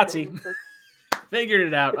is. Yahtzee. Figured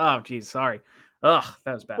it out. Oh, geez. Sorry. Ugh,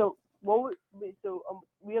 that was bad. So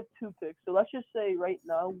we have 2 picks. So let's just say right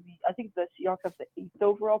now, I think the Seahawks have the 8th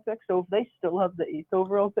overall pick. So if they still have the 8th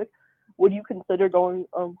overall pick, would you consider going?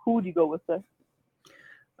 Who would you go with there?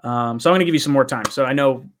 So I'm going to give you some more time. So I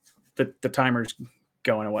know the timer's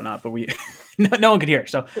going and whatnot, but no one could hear.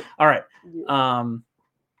 So all right.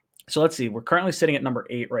 So let's see. We're currently sitting at number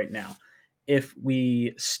 8 right now. If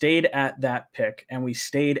we stayed at that pick and we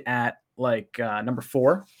stayed at like number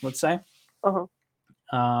 4, let's say. Uh-huh.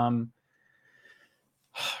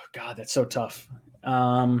 God, that's so tough.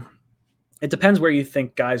 It depends where you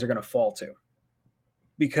think guys are going to fall to,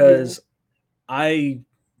 because who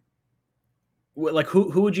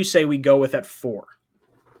would you say we go with at 4?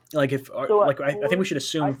 Like if I think we should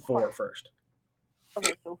assume 4 first.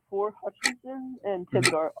 Okay, so 4, Hutchinson and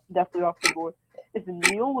Thibodeau are definitely off the board. If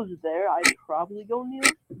Neal was there, I'd probably go Neal,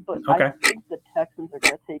 but okay. I think the Texans are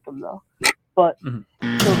going to take him though. But so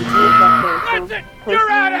you're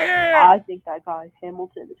out of here! I think that guy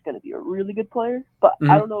Hamilton is going to be a really good player, but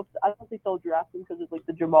I don't think they'll draft him because of like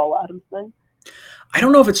the Jamal Adams thing. I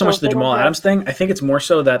don't know if it's so much the Jamal Adams thing. I think it's more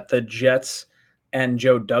so that the Jets and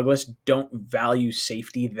Joe Douglas don't value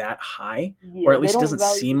safety that high, or at least doesn't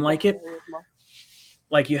seem like it.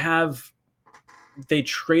 Like they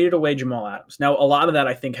traded away Jamal Adams. Now, a lot of that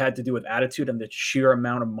I think had to do with attitude and the sheer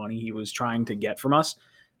amount of money he was trying to get from us,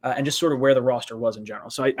 and just sort of where the roster was in general.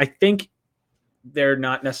 So I think they're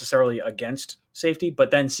not necessarily against safety,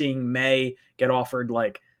 but then seeing May get offered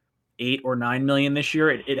like $8 or $9 million this year,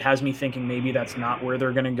 it has me thinking maybe that's not where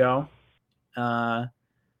they're going to go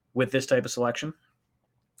with this type of selection.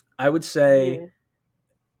 I would say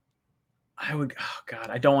I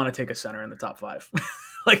don't want to take a center in the top 5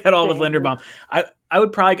 like at all with Linderbaum. I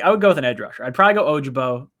would go with an edge rusher. I'd probably go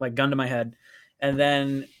Ojabo, like gun to my head. And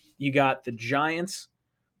then you got the Giants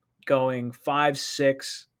going 5,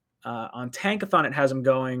 6. On Tankathon, it has them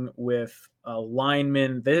going with a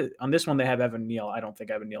lineman. On this one, they have Evan Neal. I don't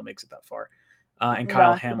think Evan Neal makes it that far. And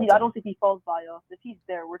Kyle Hamilton. I don't think he falls by us. If he's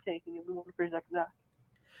there, we're taking him. We want for Zach.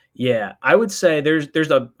 Yeah, I would say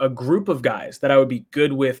there's a group of guys that I would be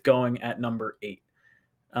good with going at number 8.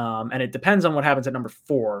 And it depends on what happens at number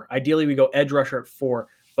 4. Ideally, we go edge rusher at 4.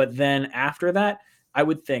 But then after that, I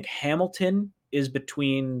would think Hamilton is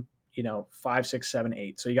between 5, 6, 7,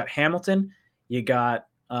 8. So you got Hamilton, you got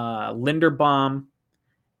Linderbaum,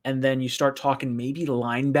 and then you start talking maybe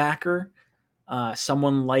linebacker,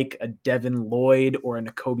 someone like a Devin Lloyd or a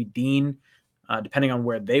Nakobe Dean, depending on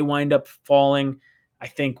where they wind up falling. I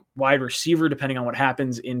think wide receiver, depending on what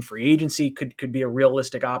happens in free agency, could be a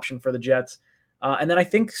realistic option for the Jets. And then I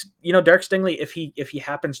think Derek Stingley, if he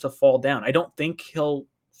happens to fall down, I don't think he'll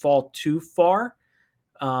fall too far.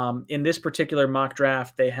 In this particular mock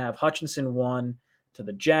draft, they have Hutchinson 1 to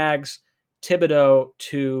the Jags, Thibodeau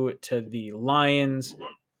 2 to the Lions,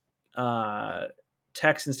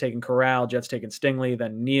 Texans taking Corral, Jets taking Stingley,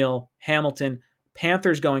 then Neal, Hamilton,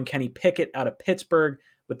 Panthers going Kenny Pickett out of Pittsburgh,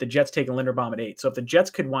 with the Jets taking Linderbaum at 8. So if the Jets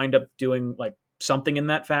could wind up doing like something in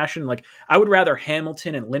that fashion, like I would rather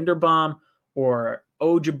Hamilton and Linderbaum or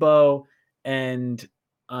Ojabo and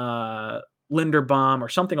Linderbaum or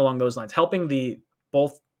something along those lines. Helping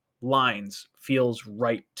both lines feels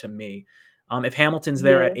right to me. If Hamilton's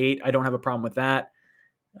there at 8, I don't have a problem with that.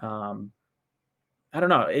 I don't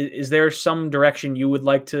know. Is there some direction you would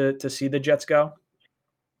like to see the Jets go?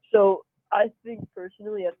 So I think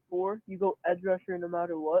personally at 4, you go edge rusher no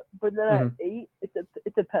matter what. But then at 8,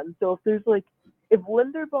 it depends. So if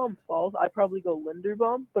Linderbaum falls, I'd probably go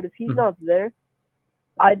Linderbaum. But if he's not there,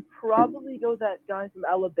 I'd probably go that guy from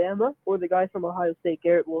Alabama or the guy from Ohio State,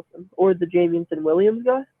 Garrett Wilson, or the Jameson Williams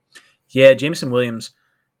guy. Yeah, Jameson Williams.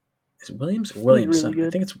 Is it Williams or He's Williamson? really I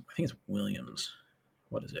good. think it's Williams.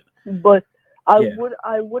 What is it? But I Yeah.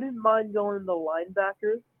 wouldn't mind going the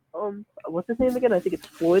linebacker. What's his name again? I think it's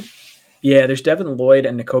Floyd. Yeah, there's Devin Lloyd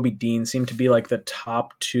and Nakobe Dean seem to be like the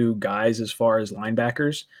top two guys as far as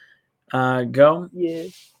linebackers go. Yeah.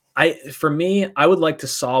 For me, I would like to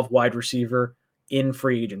solve wide receiver in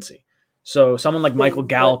free agency. So someone like Michael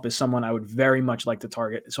Gallup is someone I would very much like to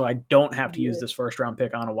target. So I don't have to use this first round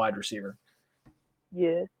pick on a wide receiver.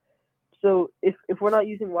 Yeah. So if we're not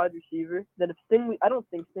using wide receiver, then if Stingley, I don't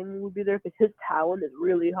think Stingley would be there because his talent is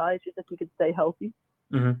really high. It's just if he could stay healthy.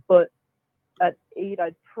 Mm-hmm. But at 8,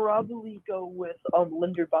 I'd probably go with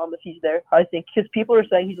Linderbaum if he's there. I think because people are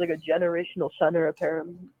saying he's like a generational center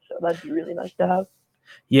apparently, so that'd be really nice to have.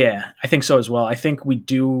 Yeah, I think so as well. I think we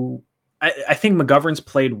do. I think McGovern's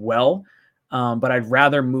played well, but I'd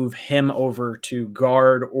rather move him over to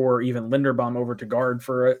guard or even Linderbaum over to guard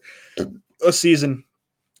for a season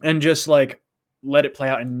and just like let it play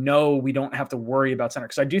out and know we don't have to worry about center.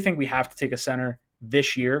 Because I do think we have to take a center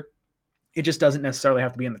this year. It just doesn't necessarily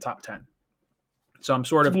have to be in the top 10. So I'm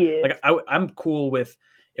sort of like I'm cool with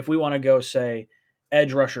if we want to go say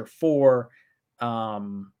edge rusher 4,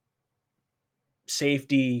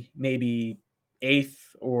 safety maybe 8th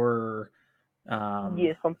or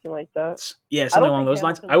something like that. Yeah, something along those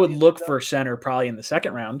lines. I would look for center probably in the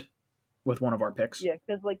second round with one of our picks. Yeah,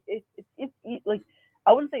 because like it's like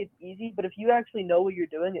I wouldn't say it's easy, but if you actually know what you're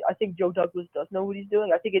doing, I think Joe Douglas does know what he's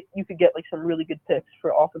doing. I think you could get like some really good picks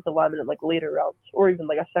for offensive linemen in like later rounds or even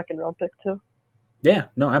like a second round pick too. Yeah,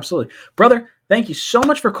 no, absolutely. Brother, thank you so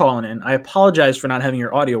much for calling in. I apologize for not having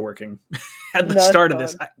your audio working at the start of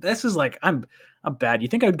this. This is like, I'm bad. You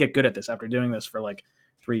think I would get good at this after doing this for like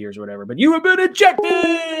 3 years or whatever, but you have been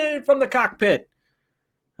ejected from the cockpit.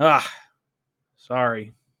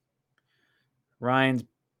 Sorry. Ryan's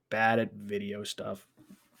bad at video stuff.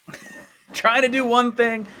 Trying to do one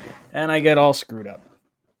thing, and I get all screwed up.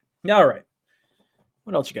 All right.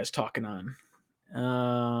 What else you guys talking on?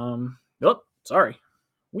 Sorry.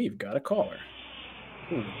 We've got a caller.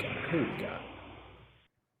 Who we got?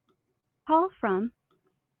 Call from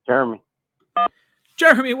Jeremy.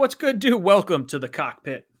 Jeremy, what's good, dude? Welcome to the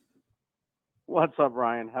cockpit. What's up,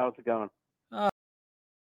 Ryan? How's it going?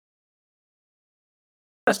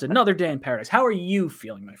 Just another day in paradise. How are you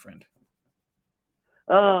feeling, my friend?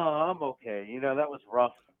 Oh, I'm okay. You know, that was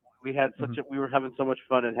rough. We had we were having so much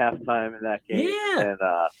fun at halftime in that game. Yeah.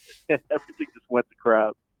 And everything just went to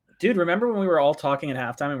crap. Dude, remember when we were all talking at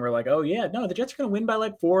halftime and we are like, oh, yeah, no, the Jets are going to win by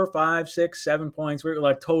like 4, 5, 6, 7 points. We were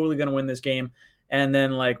like totally going to win this game. And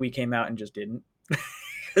then like we came out and just didn't.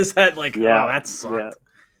 Is that like, that sucked. Yeah.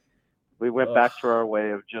 We went back to our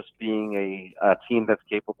way of just being a team that's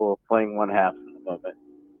capable of playing one half at the moment.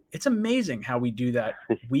 It's amazing how we do that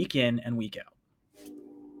week in and week out.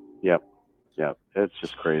 Yep. It's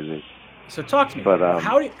just crazy. So talk to me. But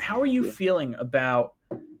how are you feeling about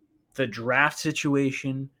the draft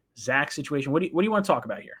situation, Zach's situation? What do you want to talk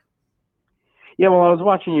about here? Yeah, well, I was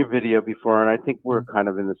watching your video before, and I think we're kind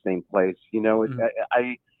of in the same place. You know,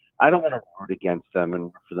 I don't want to root against them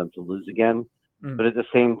and for them to lose again. But at the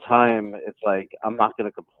same time, it's like I'm not going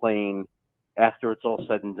to complain after it's all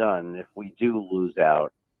said and done. If we do lose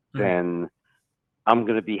out, then I'm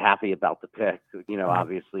going to be happy about the pick. You know,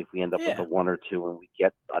 obviously, if we end up with a 1 or 2 and we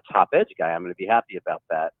get a top edge guy, I'm going to be happy about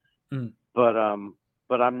that. But I'm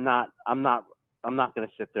not going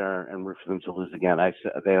to sit there and root for them to lose again.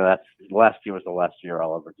 Last year was the last year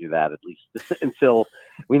I'll ever do that, at least until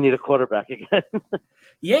we need a quarterback again.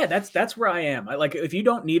 Yeah, that's where I am. Like, if you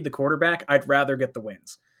don't need the quarterback, I'd rather get the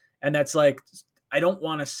wins. And that's like, I don't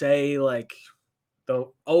want to say like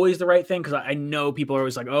always the right thing, because I know people are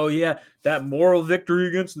always like, oh yeah, that moral victory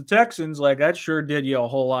against the Texans, like that sure did you a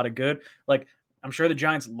whole lot of good. Like, I'm sure the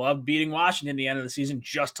Giants loved beating Washington at the end of the season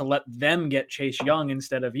just to let them get Chase Young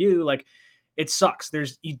instead of you. Like, it sucks.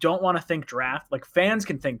 You don't want to think draft. Like, fans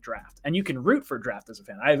can think draft, and you can root for draft as a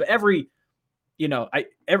fan. I have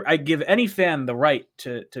I give any fan the right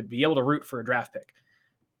to be able to root for a draft pick.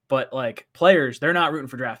 But like players, they're not rooting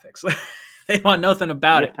for draft picks. They want nothing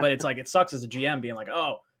about it. But it's like, it sucks as a GM being like,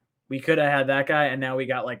 oh, we could have had that guy, and now we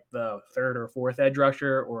got like the 3rd or 4th edge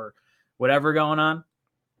rusher or whatever going on.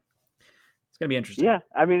 It's gonna be interesting. Yeah,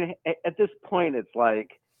 I mean, at this point, it's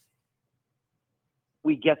like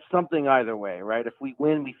we get something either way, right? If we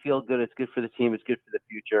win, we feel good. It's good for the team. It's good for the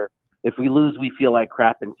future. If we lose, we feel like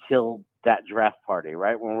crap until that draft party,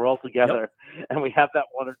 right? When we're all together and we have that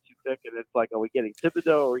 1 or 2 pick, and it's like, are we getting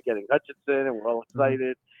Thibodeau? Are we getting Hutchinson? And we're all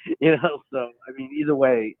excited, you know? So, I mean, either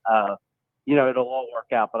way, you know, it'll all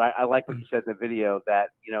work out. But I like what you said in the video that,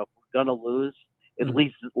 you know, if we're going to lose, at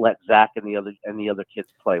least let Zach and the other kids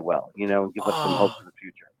play well, and give us some hope for the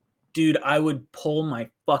future. Dude, I would pull my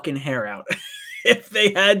fucking hair out if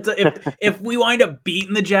they had to, if we wind up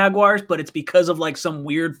beating the Jaguars, but it's because of like some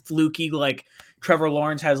weird fluky, like Trevor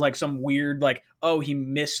Lawrence has like some weird, like, oh, he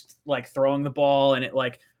missed like throwing the ball and it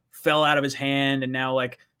like fell out of his hand and now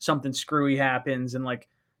like something screwy happens and like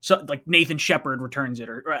Nathan Shepard returns it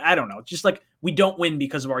or I don't know. Just like we don't win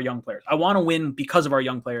because of our young players. I want to win because of our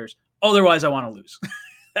young players. Otherwise, I want to lose.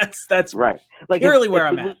 that's right. Like purely where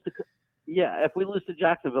I'm at. If we lose to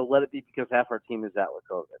Jacksonville, let it be because half our team is out with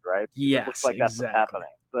COVID, right? Yes, it looks like that's exactly.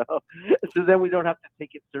 what's happening. So then we don't have to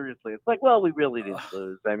take it seriously. It's like, well, we really didn't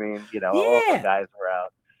lose. I mean, all the guys were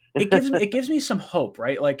out. it gives me some hope,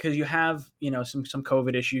 right? Like, because you have, some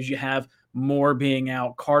COVID issues. You have Moore being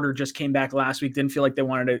out. Carter just came back last week. Didn't feel like they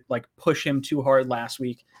wanted to like push him too hard last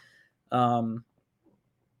week. I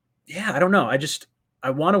don't know. I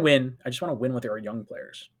want to win. I just want to win with our young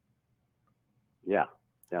players. Yeah.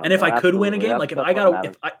 And if I could win a game, like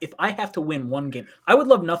if I have to win one game, I would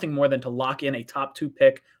love nothing more than to lock in a top 2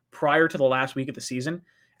 pick prior to the last week of the season.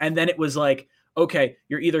 And then it was like, okay,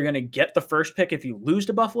 you're either going to get the first pick if you lose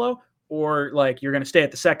to Buffalo, or like you're going to stay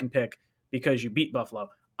at the second pick because you beat Buffalo.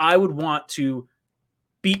 I would want to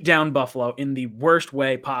beat down Buffalo in the worst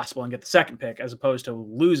way possible and get the second pick as opposed to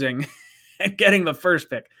losing and getting the first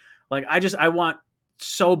pick. Like I want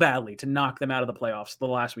so badly to knock them out of the playoffs the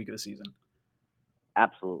last week of the season.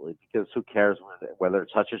 Absolutely, because who cares whether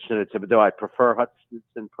it's Hutchinson or Thibodeau? I prefer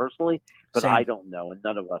Hutchinson personally, but Same. I don't know, and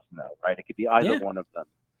none of us know, right? It could be either one of them.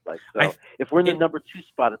 Like, so if we're in the number 2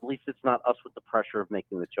 spot, at least it's not us with the pressure of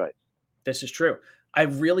making the choice. This is true. I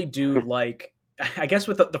really do like. I guess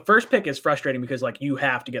with the first pick is frustrating because like you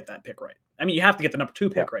have to get that pick right. I mean, you have to get the number 2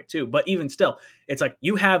 pick right too. But even still, it's like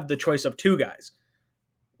you have the choice of 2 guys.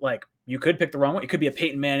 Like you could pick the wrong one. It could be a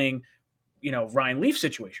Peyton Manning, Ryan Leaf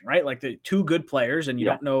situation, right? Like the 2 good players and you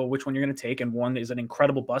don't know which one you're going to take. And one is an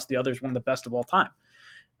incredible bust. The other is one of the best of all time.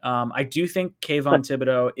 I do think Kayvon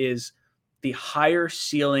Thibodeau is the higher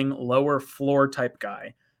ceiling, lower floor type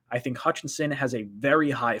guy. I think Hutchinson has a very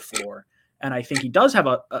high floor and I think he does have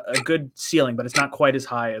a good ceiling, but it's not quite as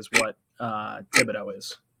high as what Thibodeau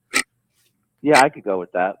is. Yeah, I could go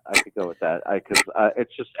with that. Because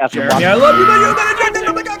it's just after Jeremy, I love you, but you've been ejected.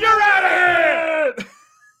 Oh my God, you're out of here!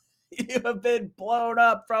 You have been blown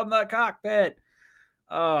up from the cockpit.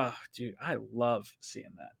 Oh, dude, I love seeing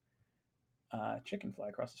that. Chicken fly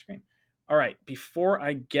across the screen. All right, before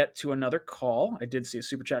I get to another call, I did see a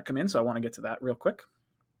super chat come in, so I want to get to that real quick.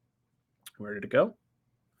 Where did it go?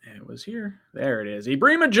 It was here. There it is.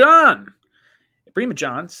 Ibrahima John. Ibrahima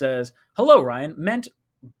John says, hello, Ryan. Meant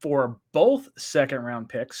for both second-round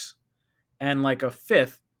picks and like a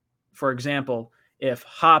 5th, for example, if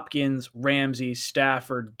Hopkins, Ramsey,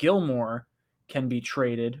 Stafford, Gilmore can be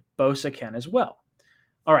traded, Bosa can as well.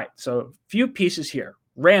 All right, so a few pieces here.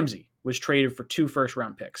 Ramsey was traded for 2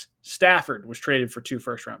 first-round picks. Stafford was traded for 2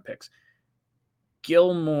 first-round picks.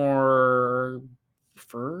 Gilmore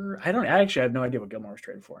I actually have no idea what Gilmore was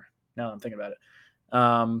traded for. Now that I'm thinking about it.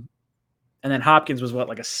 And then Hopkins was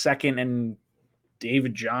like a 2nd and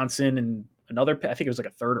David Johnson and another, I think it was like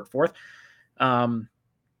a 3rd or 4th.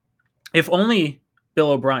 If only Bill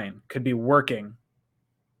O'Brien could be working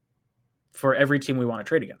for every team we want to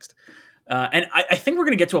trade against. And I think we're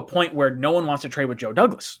going to get to a point where no one wants to trade with Joe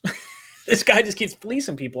Douglas. This guy just keeps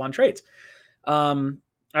fleecing people on trades.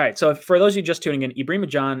 All right, so for those of you just tuning in, Ibrahima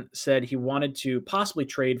John said he wanted to possibly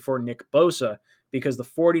trade for Nick Bosa because the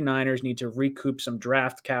 49ers need to recoup some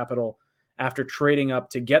draft capital after trading up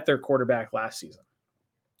to get their quarterback last season.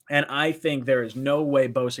 And I think there is no way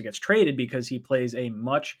Bosa gets traded because he plays a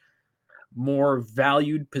much more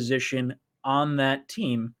valued position on that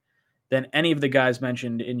team than any of the guys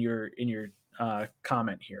mentioned in your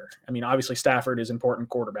comment here. I mean, obviously Stafford is important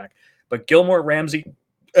quarterback, but Gilmore, Ramsey,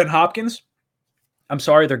 and Hopkins, I'm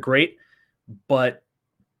sorry, they're great, and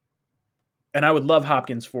I would love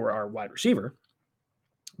Hopkins for our wide receiver,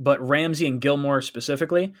 but Ramsey and Gilmore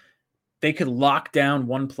specifically, they could lock down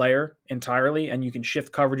one player entirely and you can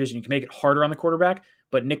shift coverages and you can make it harder on the quarterback,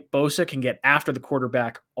 but Nick Bosa can get after the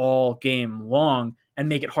quarterback all game long and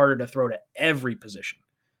make it harder to throw to every position.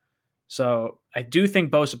 So I do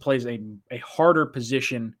think Bosa plays a harder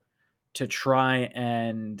position to try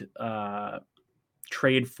and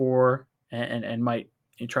trade for and might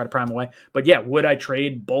try to prime away. But yeah, would I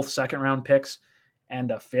trade both 2nd-round picks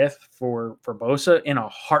and a 5th for Bosa in a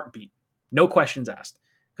heartbeat? No questions asked.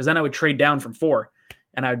 Because then I would trade down from 4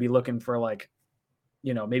 and I would be looking for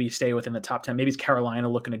maybe stay within the top 10. Maybe it's Carolina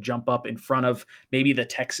looking to jump up in front of maybe the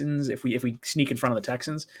Texans if we sneak in front of the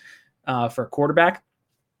Texans for a quarterback.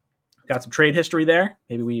 got some trade history there.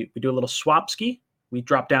 Maybe we do a little swap ski. We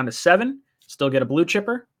drop down to 7, still get a blue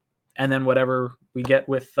chipper, and then whatever we get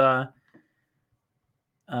with the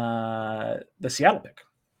Seattle pick.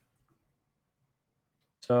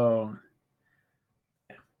 So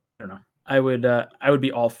I don't know. I would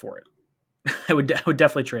be all for it. I would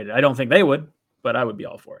definitely trade it. I don't think they would, but I would be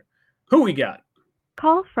all for it. Who we got?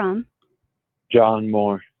 Call from John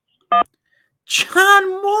Moore.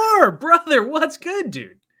 John Moore, brother. What's good,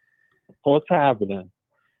 dude? What's happening?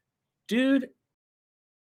 Dude,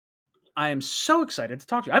 I am so excited to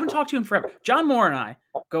talk to you. I haven't talked to him forever. John Moore and I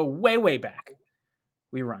go way, way back.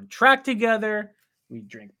 We run track together. We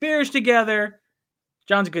drink beers together.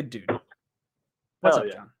 John's a good dude. What's up,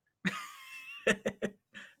 John?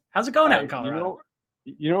 How's it going out in Colorado?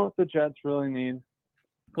 You know what the Jets really need?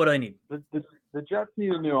 What do they need? The Jets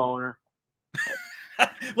need a new owner.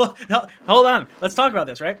 Well, no, hold on. Let's talk about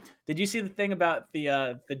this, right? Did you see the thing about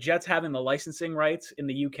the Jets having the licensing rights in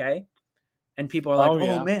the UK? And people are like,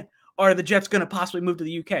 oh man, are the Jets going to possibly move to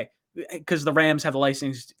the UK? Because the Rams have a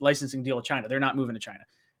licensing deal with China. They're not moving to China.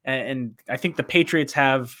 And I think the Patriots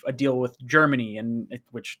have a deal with Germany,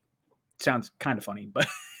 which sounds kind of funny, but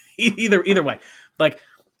either way, like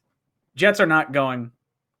Jets are not going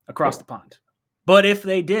across the pond. But if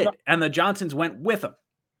they did, and the Johnsons went with them,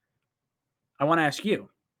 I want to ask you,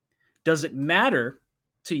 does it matter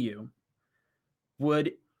to you?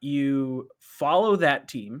 Would you follow that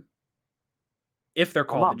team if they're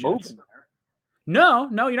called the Jets? No,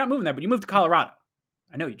 you're not moving there, but you moved to Colorado.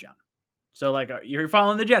 I know you, John. So like you're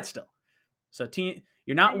following the Jets still. So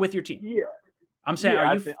you're not with your team. Yeah. I'm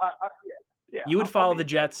saying, you would follow the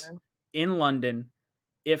Jets man. in London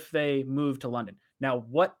if they moved to London. Now,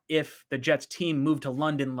 what if the Jets team moved to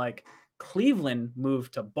London like Cleveland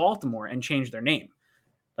moved to Baltimore and changed their name?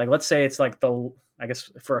 Like, let's say it's like I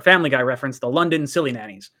guess for a Family Guy reference, the London Silly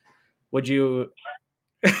Nannies. Would you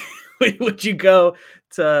would you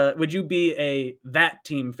be that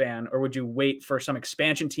team fan, or would you wait for some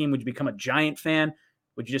expansion team? Would you become a Giant fan?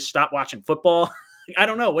 Would you just stop watching football? I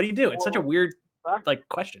don't know. What do you do? It's such a weird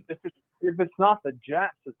question. If it's not the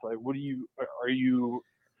Jets, it's like, are you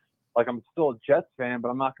like, I'm still a Jets fan, but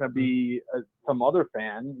I'm not going to be some other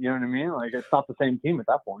fan. You know what I mean? Like, it's not the same team at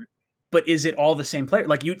that point. But is it all the same player?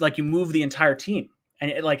 Like you move the entire team,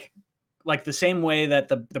 and like the same way that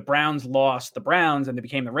the Browns lost the Browns and they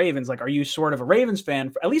became the Ravens. Like, are you sort of a Ravens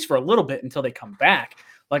fan at least for a little bit until they come back?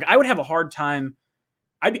 Like, I would have a hard time.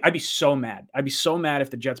 I'd be so mad. I'd be so mad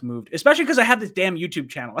if the Jets moved, especially because I have this damn YouTube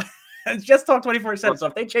channel. It's Jets Talk 24/7. So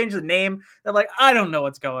if they change the name, they're like, I don't know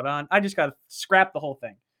what's going on. I just got to scrap the whole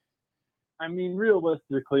thing. I mean,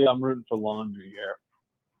 realistically, I'm rooting for laundry here.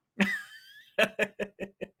 So,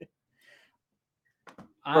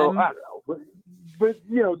 I don't know, but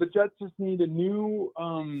you know, the Jets just need a new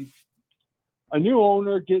owner.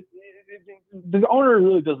 The owner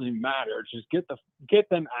really doesn't even matter. Just get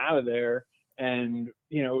them out of there, and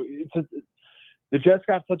you know, the Jets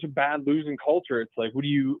got such a bad losing culture. It's like, what do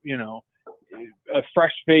you know? A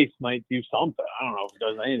fresh face might do something. I don't know if it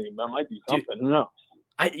does anything, but it might do something. Who knows?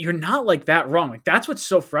 You're not like that wrong. Like, that's what's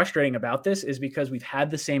so frustrating about this is because we've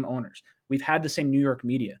had the same owners. We've had the same New York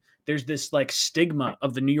media. There's this like stigma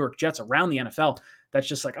of the New York Jets around the NFL that's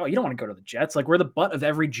just like, oh, you don't want to go to the Jets. Like, we're the butt of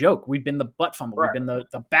every joke. We've been the butt fumble. Right. We've been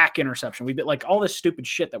the back interception. We've been like all this stupid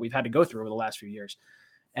shit that we've had to go through over the last few years.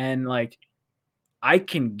 And like, I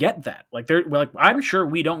can get that. Like, I'm sure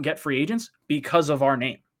we don't get free agents because of our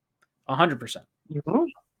name. 100%. Mm-hmm.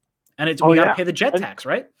 And we got to pay the jet tax,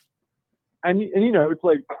 right? And you know, it's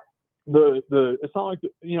like it's not like,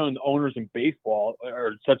 you know, the owners in baseball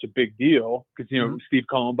are such a big deal because, you know, mm-hmm. Steve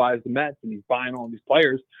Cohen buys the Mets and he's buying all these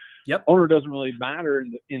players. Yep. Owner doesn't really matter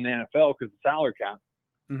in the NFL because the salary cap.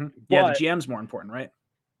 Mm-hmm. Yeah, the GM's more important, right?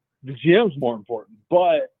 The GM's more important,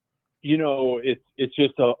 but you know, it's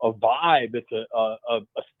just a vibe. It's a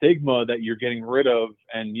stigma that you're getting rid of,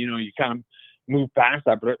 and you know, you kind of move past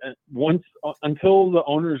that. But until the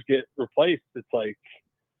owners get replaced, it's like,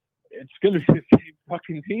 it's going to be the same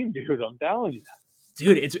fucking team, dude. I'm telling you.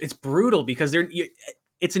 Dude, it's brutal because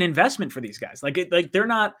it's an investment for these guys. Like they're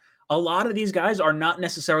not. A lot of these guys are not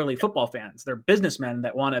necessarily football fans. They're businessmen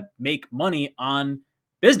that want to make money on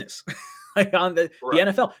business, like on the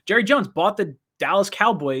NFL. Jerry Jones bought the Dallas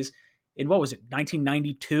Cowboys in, what was it,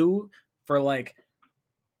 1992 for like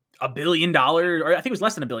 $1 billion, or I think it was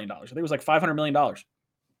less than $1 billion. I think it was like $500 million.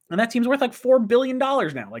 And that team's worth like $4 billion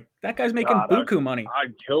now. Like, that guy's making buku money.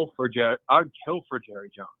 I'd kill for Jerry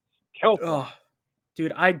Jones.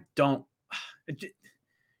 Dude, I don't.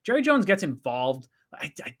 Jerry Jones gets involved.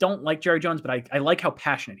 I don't like Jerry Jones, but I like how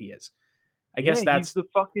passionate he is. I guess that's he's the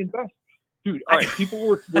fucking best. Dude, all right, people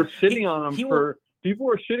were shitting on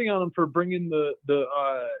him for bringing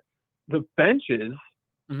the benches.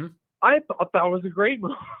 Mm-hmm. I thought that was a great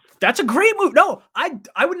move. That's a great move. No,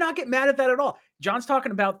 I would not get mad at that at all. John's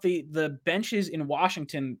talking about the benches in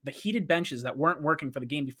Washington, the heated benches that weren't working for the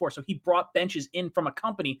game before. So he brought benches in from a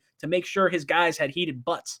company to make sure his guys had heated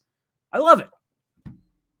butts. I love it.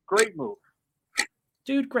 Great move.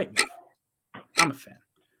 Dude, great move. I'm a fan.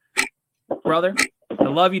 Brother, I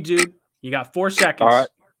love you, dude. You got 4 seconds. All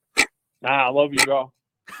right. I love you, bro.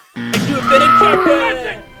 Do a bit of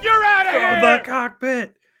cockpit. You're out of here. The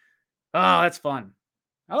cockpit. Oh, that's fun.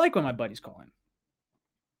 I like when my buddies call in.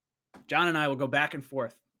 John and I will go back and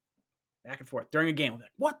forth during a game. We'll be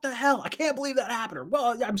like, what the hell? I can't believe that happened. Or,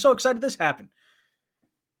 well, I'm so excited this happened.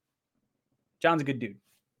 John's a good dude.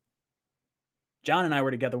 John and I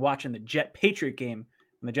were together watching the Jet Patriot game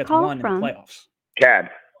when the Jets won in the playoffs. Chad.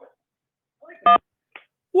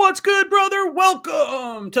 What's good, brother?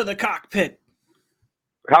 Welcome to the cockpit.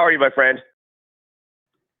 How are you, my friend?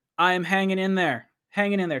 I am hanging in there,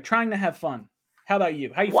 trying to have fun. How about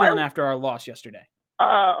you? How you feeling after our loss yesterday?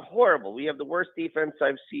 Horrible. We have the worst defense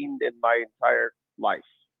I've seen in my entire life.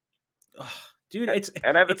 Ugh, dude, I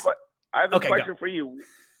have a question for you.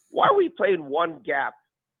 Why are we playing one gap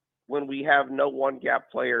when we have no one gap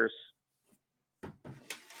players?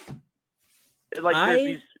 There's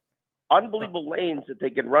these unbelievable lanes that they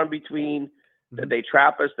can run between, that they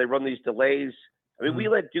trap us, they run these delays. I mean, we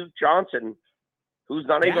let Duke Johnson, who's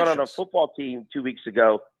not even on a football team 2 weeks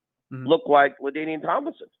ago, look like LaDainian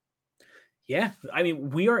Tomlinson. Yeah, I mean,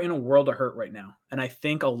 we are in a world of hurt right now. And I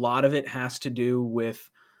think a lot of it has to do with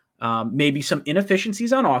maybe some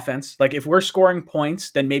inefficiencies on offense. Like if we're scoring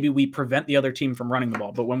points, then maybe we prevent the other team from running the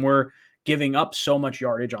ball. But when we're giving up so much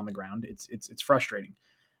yardage on the ground, it's frustrating.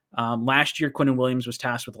 Last year, Quinnen Williams was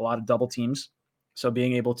tasked with a lot of double teams. So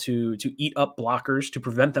being able to eat up blockers to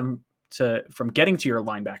prevent them from getting to your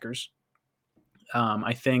linebackers,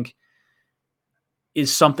 I think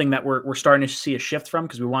is something that we're starting to see a shift from,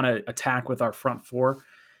 because we want to attack with our front four.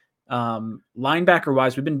 Linebacker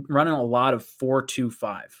wise, we've been running a lot of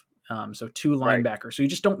 4-2-5. So 2 linebackers. Right. So you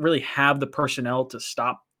just don't really have the personnel to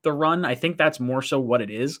stop the run. I think that's more so what it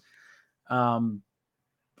is.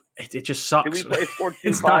 It just sucks. Did we play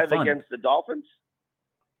 4-2-5 against the Dolphins?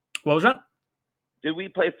 What was that? Did we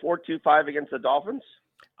play 4-2-5 against the Dolphins?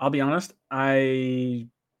 I'll be honest. I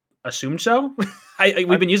assumed so.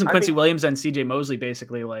 We've been using Quincy Williams and CJ Mosley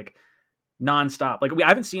basically like nonstop. Like I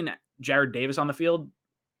haven't seen Jared Davis on the field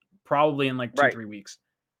probably in like 2-3 weeks.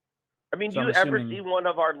 I mean, do you ever see one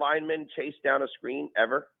of our linemen chase down a screen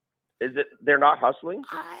ever? Is it they're not hustling?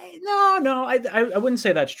 No. I wouldn't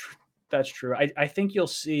say that's true. That's true. I think you'll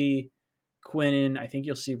see Quinnen. I think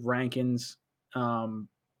you'll see Rankins.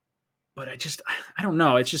 But I don't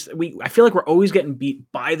know. It's just I feel like we're always getting beat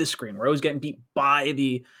by the screen. We're always getting beat by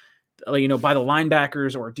the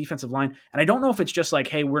linebackers or defensive line. And I don't know if it's just like,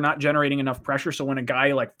 hey, we're not generating enough pressure. So when a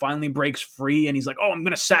guy like finally breaks free and he's like, oh, I'm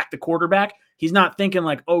going to sack the quarterback, he's not thinking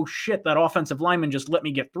like, oh shit, that offensive lineman just let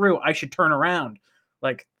me get through. I should turn around.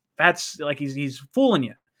 Like that's like he's fooling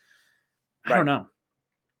you. I don't know.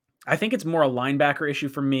 I think it's more a linebacker issue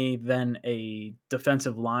for me than a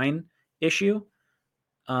defensive line issue.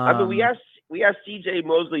 I mean, we asked CJ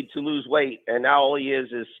Mosley to lose weight, and now all he is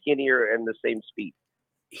skinnier and the same speed.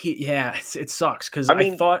 It sucks because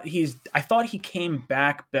I thought he came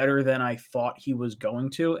back better than I thought he was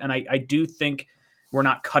going to, and I do think we're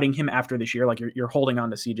not cutting him after this year. Like you're holding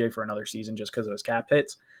on to CJ for another season just because of his cap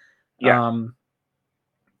hits. Yeah.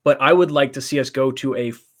 But I would like to see us go to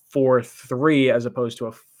a 4-3 as opposed to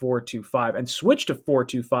a 4-2-5 and switch to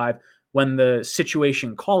 4-2-5 when the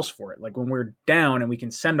situation calls for it. Like when we're down and we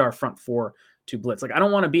can send our front four to blitz. Like I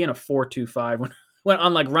don't want to be in a 4-2-5 when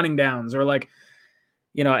on like running downs or like,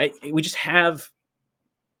 we just have,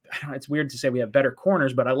 I don't know, it's weird to say we have better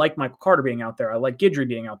corners, but I like Michael Carter being out there. I like Guidry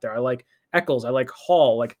being out there. I like Eccles. I like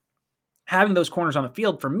Hall. Like having those corners on the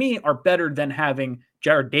field for me are better than having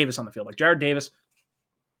Jared Davis on the field. Like Jared Davis,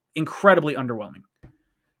 incredibly underwhelming.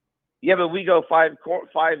 Yeah, but we go five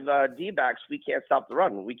D-backs. We can't stop the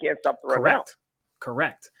run. We can't stop the run.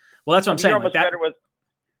 Correct. Well, that's what I'm saying.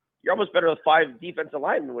 You're almost better with 5 defensive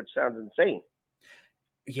linemen, which sounds insane.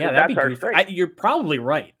 Yeah, that'd be great. You're probably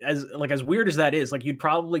right. As weird as that is, like you'd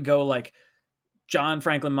probably go like John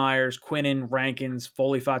Franklin Myers, Quinnen, Rankins,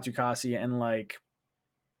 Foley Fatukasi, and like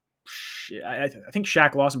I think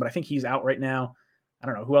Shaq Lawson, but I think he's out right now. I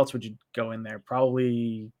don't know. Who else would you go in there?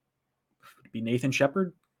 Probably be Nathan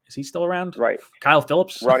Shepard. Is he still around? Right. Kyle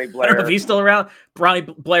Phillips. Ronnie Blair. I don't know if he's still around. Ronnie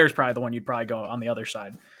Blair's probably the one you'd probably go on the other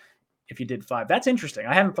side if you did 5. That's interesting.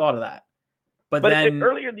 I hadn't thought of that. But then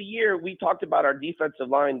earlier in the year, we talked about our defensive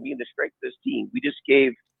line being the strength of this team. We just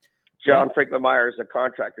gave John Franklin Myers a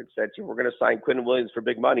contract extension. We're going to sign Quinn Williams for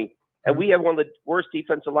big money, and we have one of the worst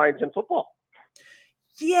defensive lines in football.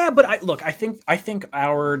 Yeah, but I think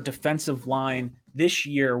our defensive line this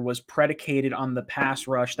year was predicated on the pass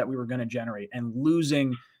rush that we were going to generate, and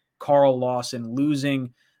losing Carl Lawson,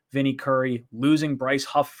 losing Vinny Curry, losing Bryce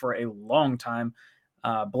Huff for a long time.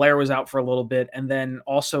 Blair was out for a little bit, and then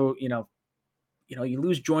also, you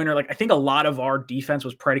lose Joyner. Like, I think a lot of our defense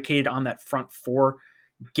was predicated on that front four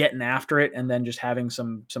getting after it, and then just having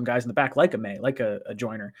some guys in the back like a May, like a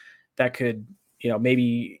Joyner, that could,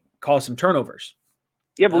 maybe cause some turnovers.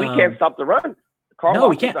 Yeah, but we can't stop the run. Carl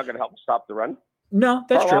Lawson's not going to help stop the run. No,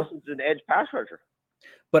 that's true. Carl Lawson's an edge pass rusher.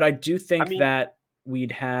 But I do think that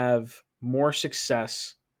we'd have more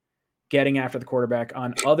success getting after the quarterback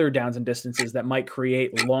on other downs and distances that might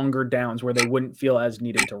create longer downs where they wouldn't feel as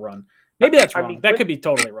needed to run. Maybe that's wrong. That could be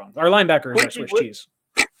totally wrong. Our linebackers are Swiss cheese.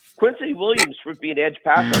 Quincy Williams would be an edge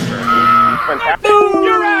pass rusher.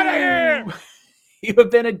 You're out of here! You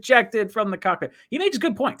have been ejected from the cockpit. He makes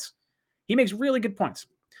good points. He makes really good points.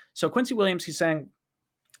 So Quincy Williams, I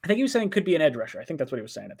think he was saying could be an edge rusher. I think that's what he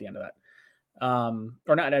was saying at the end of that.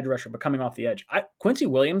 Or not an edge rusher, but coming off the edge. Quincy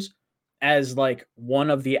Williams as like one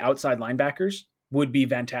of the outside linebackers would be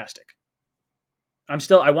fantastic.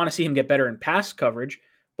 I want to see him get better in pass coverage,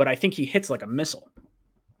 but I think he hits like a missile.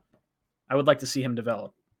 I would like to see him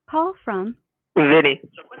develop. Call from Vinny.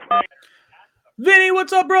 Vinny,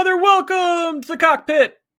 what's up, brother? Welcome to the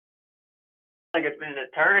cockpit. Like it's been an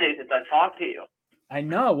eternity since I talked to you. I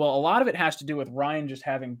know. Well, a lot of it has to do with Ryan just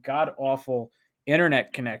having god-awful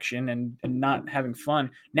internet connection and not having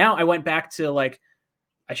fun. Now I went back to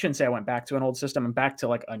I shouldn't say I went back to an old system. I'm back to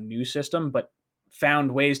like a new system, but found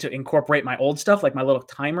ways to incorporate my old stuff, like my little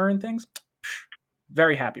timer and things.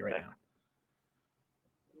 Very happy right now.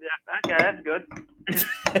 Yeah, okay, that's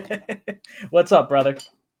good. What's up, brother?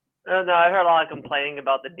 No, I heard a lot of complaining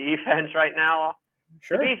about the defense right now.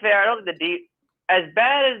 Sure. To be fair, I don't think as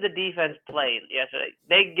bad as the defense played yesterday,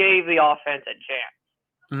 they gave the offense a chance.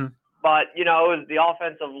 Mm-hmm. But, it was the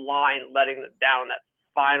offensive line letting them down that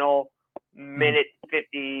final minute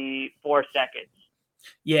 54 seconds.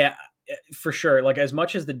 Yeah, for sure. Like, as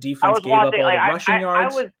much as the defense gave up all the rushing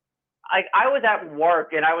yards. I was at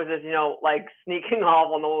work, and I was just, sneaking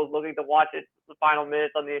off when no one was looking to watch it, the final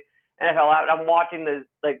minutes on the NFL app. I'm watching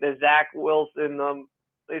the Zach Wilson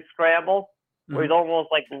the scramble, where he's almost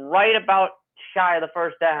right about shy of the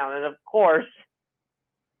first down. And of course,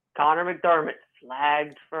 Connor McDermott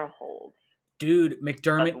flagged for a hold. Dude,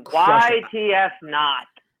 McDermott. YTF not.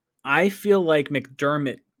 I feel like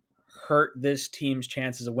McDermott hurt this team's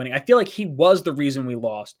chances of winning. I feel like he was the reason we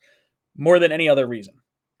lost more than any other reason.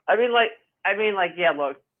 Yeah,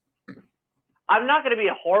 look, I'm not going to be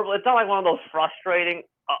horrible. It's not like one of those frustrating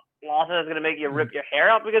losses that's going to make you rip your hair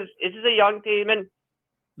out, because it's just a young team, and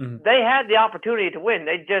they had the opportunity to win.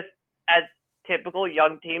 They just, as typical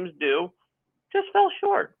young teams do, just fell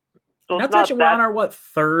short. So not to mention we're on our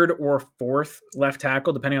third or fourth left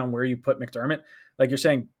tackle, depending on where you put McDermott. Like you're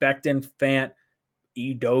saying, Becton, Fant,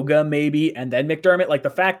 Edoga maybe, and then McDermott. Like the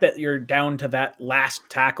fact that you're down to that last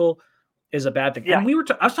tackle is a bad thing. Yeah. And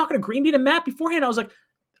I was talking to Greenbeat and Matt beforehand. I was like,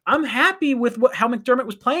 I'm happy with how McDermott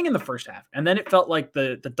was playing in the first half. And then it felt like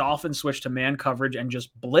the Dolphins switched to man coverage and just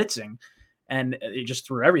blitzing, and it just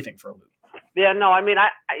threw everything for a loop. Yeah, no, I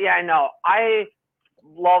know. I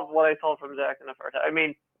love what I saw from Zach in the first half.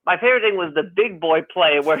 My favorite thing was the big boy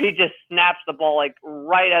play where he just snaps the ball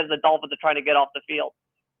right as the Dolphins are trying to get off the field.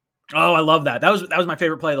 Oh, I love that. That was my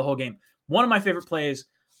favorite play of the whole game. One of my favorite plays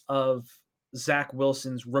of Zach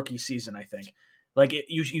Wilson's rookie season, I think.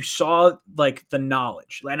 You saw the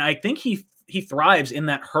knowledge, and I think he thrives in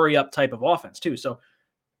that hurry up type of offense too. So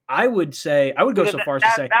I would go so far as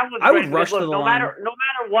to say I would rush to the line. No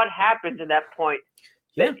matter what happens in that point,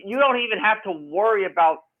 yeah, you don't even have to worry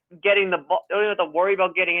about getting the ball. You don't have to worry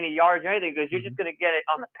about getting any yards or anything, because you're just going to get it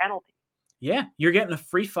on the penalty. Yeah, you're getting a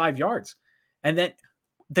free 5 yards, and then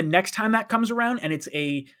the next time that comes around, and it's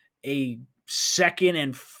a 2nd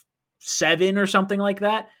and 7 or something like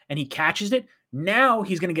that, and he catches it. Now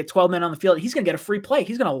he's going to get 12 men on the field. He's going to get a free play.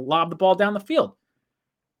 He's going to lob the ball down the field.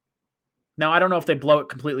 Now, I don't know if they blow it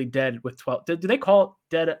completely dead with 12. Do they call it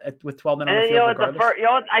dead with 12 men on the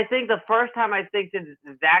field? I think the first time since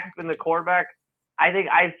Zach's been the quarterback, I think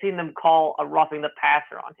I've seen them call a roughing the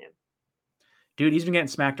passer on him. Dude, he's been getting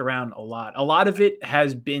smacked around a lot. A lot of it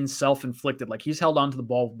has been self-inflicted. He's held onto the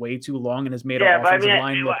ball way too long and has made our offensive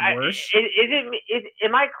line look worse.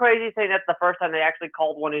 Am I crazy saying that's the first time they actually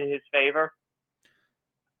called one in his favor?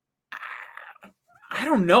 I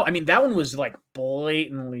don't know. I mean, that one was like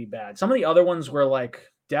blatantly bad. Some of the other ones were like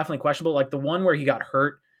definitely questionable. Like the one where he got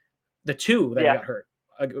hurt, the two that he got hurt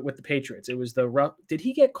with the Patriots. It was the rough. Did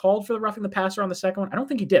he get called for the roughing the passer on the second one? I don't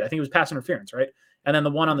think he did. I think it was pass interference, right? And then the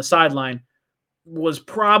one on the sideline was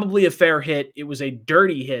probably a fair hit. It was a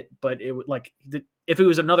dirty hit, but it would like if it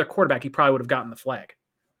was another quarterback, he probably would have gotten the flag.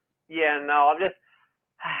 Yeah, no,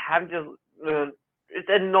 I'm just. It's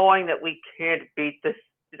annoying that we can't beat this.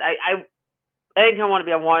 Anytime I want to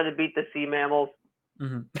be, I wanted to beat the sea mammals.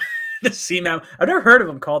 Mm-hmm. The sea mammal. I've never heard of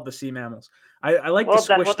them called the sea mammals. I like to squish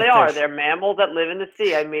that's what the they fish. are. They're mammals that live in the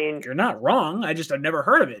sea. I mean, you're not wrong. I've never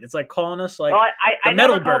heard of it. It's like calling us like I the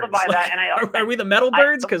metal never called birds. it by that, and are we the metal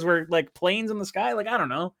birds because we're like planes in the sky? Like I don't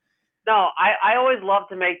know. No, I always love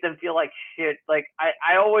to make them feel like shit. Like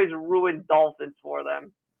I always ruin dolphins for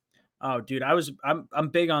them. Oh, dude, I'm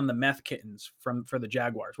big on the meth kittens for the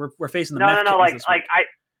Jaguars. We're facing the meth kittens this week.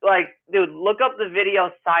 Dude, look up the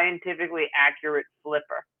video scientifically accurate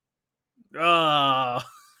Flipper. Oh,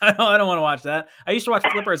 I don't want to watch that. I used to watch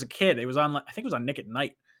Flipper as a kid. It was on, I think it was on Nick at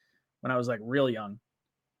Night when I was like real young.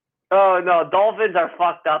 Oh no, dolphins are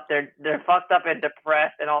fucked up. They're fucked up and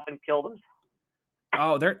depressed and often kill them.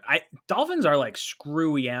 Oh, dolphins are like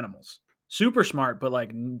screwy animals. Super smart, but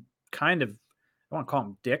like kind of, I don't want to call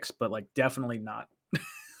them dicks, but like definitely not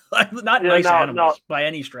nice animals by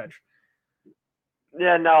any stretch.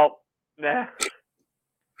 Yeah, no. Yeah,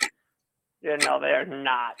 no, they're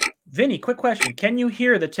not. Vinny, quick question. Can you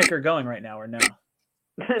hear the ticker going right now or no?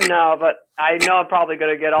 No, but I know I'm probably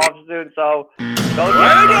going to get off soon, so go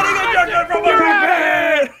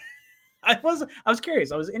I was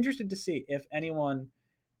curious. I was interested to see if anyone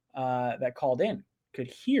that called in could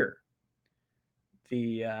hear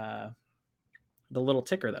the little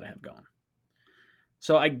ticker that I have going.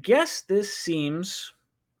 So I guess this seems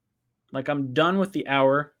like I'm done with the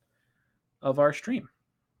hour of our stream.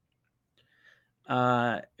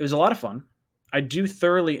 It was a lot of fun. I do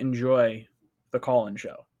thoroughly enjoy the call-in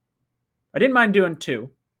show. I didn't mind doing 2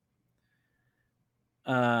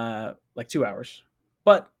 hours,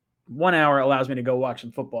 but 1 hour allows me to go watch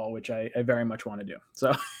some football, which I very much want to do.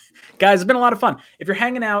 So, guys, it's been a lot of fun. If you're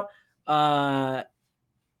hanging out and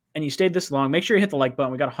you stayed this long, make sure you hit the like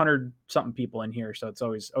button. We got 100-something people in here, so it's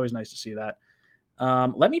always nice to see that.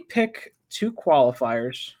 Let me pick 2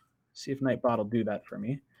 qualifiers. See if Nightbot will do that for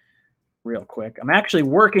me real quick. I'm actually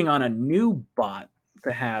working on a new bot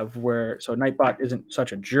to have so Nightbot isn't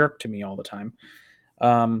such a jerk to me all the time.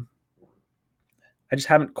 I just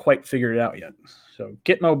haven't quite figured it out yet. So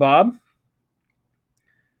Gitmo Bob,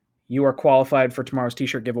 you are qualified for tomorrow's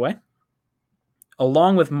t-shirt giveaway.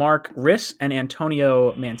 Along with Mark Riss and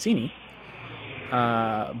Antonio Mancini.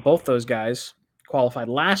 Both those guys qualified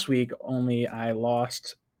last week, only I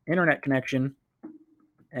lost internet connection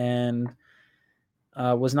and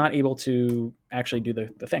was not able to actually do the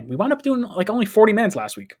thing. We wound up doing like only 40 minutes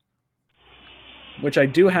last week, which I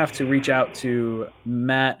do have to reach out to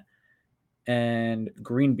Matt and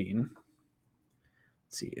Greenbean.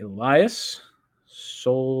 Let's see, Elias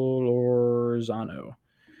Solorzano.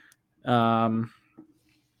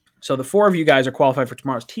 So the 4 of you guys are qualified for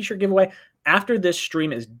tomorrow's t-shirt giveaway. After this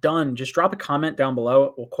stream is done, just drop a comment down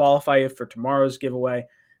below. We'll qualify you for tomorrow's giveaway.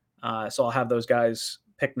 So I'll have those guys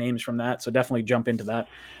pick names from that. So definitely jump into that.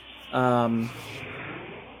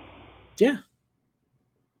 Yeah,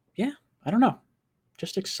 I don't know.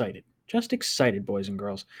 Just excited, boys and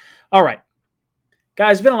girls. All right,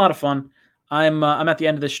 guys, it's been a lot of fun. I'm at the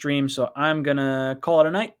end of this stream, so I'm going to call it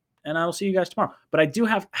a night, and I will see you guys tomorrow. But I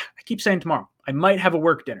keep saying tomorrow. I might have a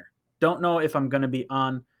work dinner. Don't know if I'm going to be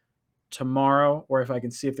on tomorrow or if I can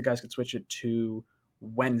see if the guys can switch it to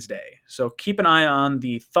Wednesday. So keep an eye on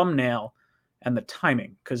the thumbnail and the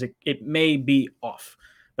timing because it may be off.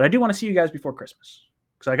 But I do want to see you guys before Christmas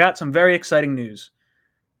because I got some very exciting news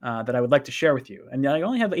that I would like to share with you. And I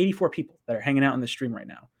only have 84 people that are hanging out on this stream right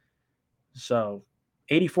now. So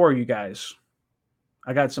 84 of you guys,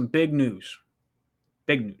 I got some big news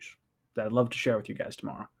that I'd love to share with you guys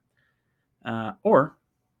tomorrow. Or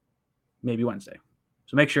maybe Wednesday.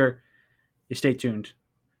 So make sure you stay tuned.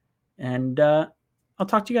 And I'll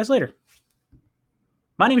talk to you guys later.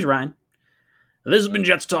 My name is Ryan. This has been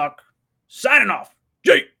Jets Talk. Signing off.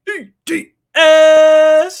 JETS.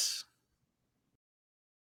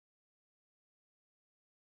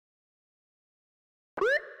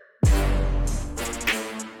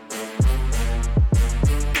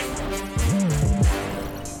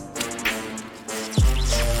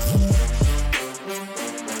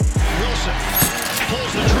 Wilson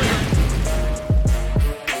pulls the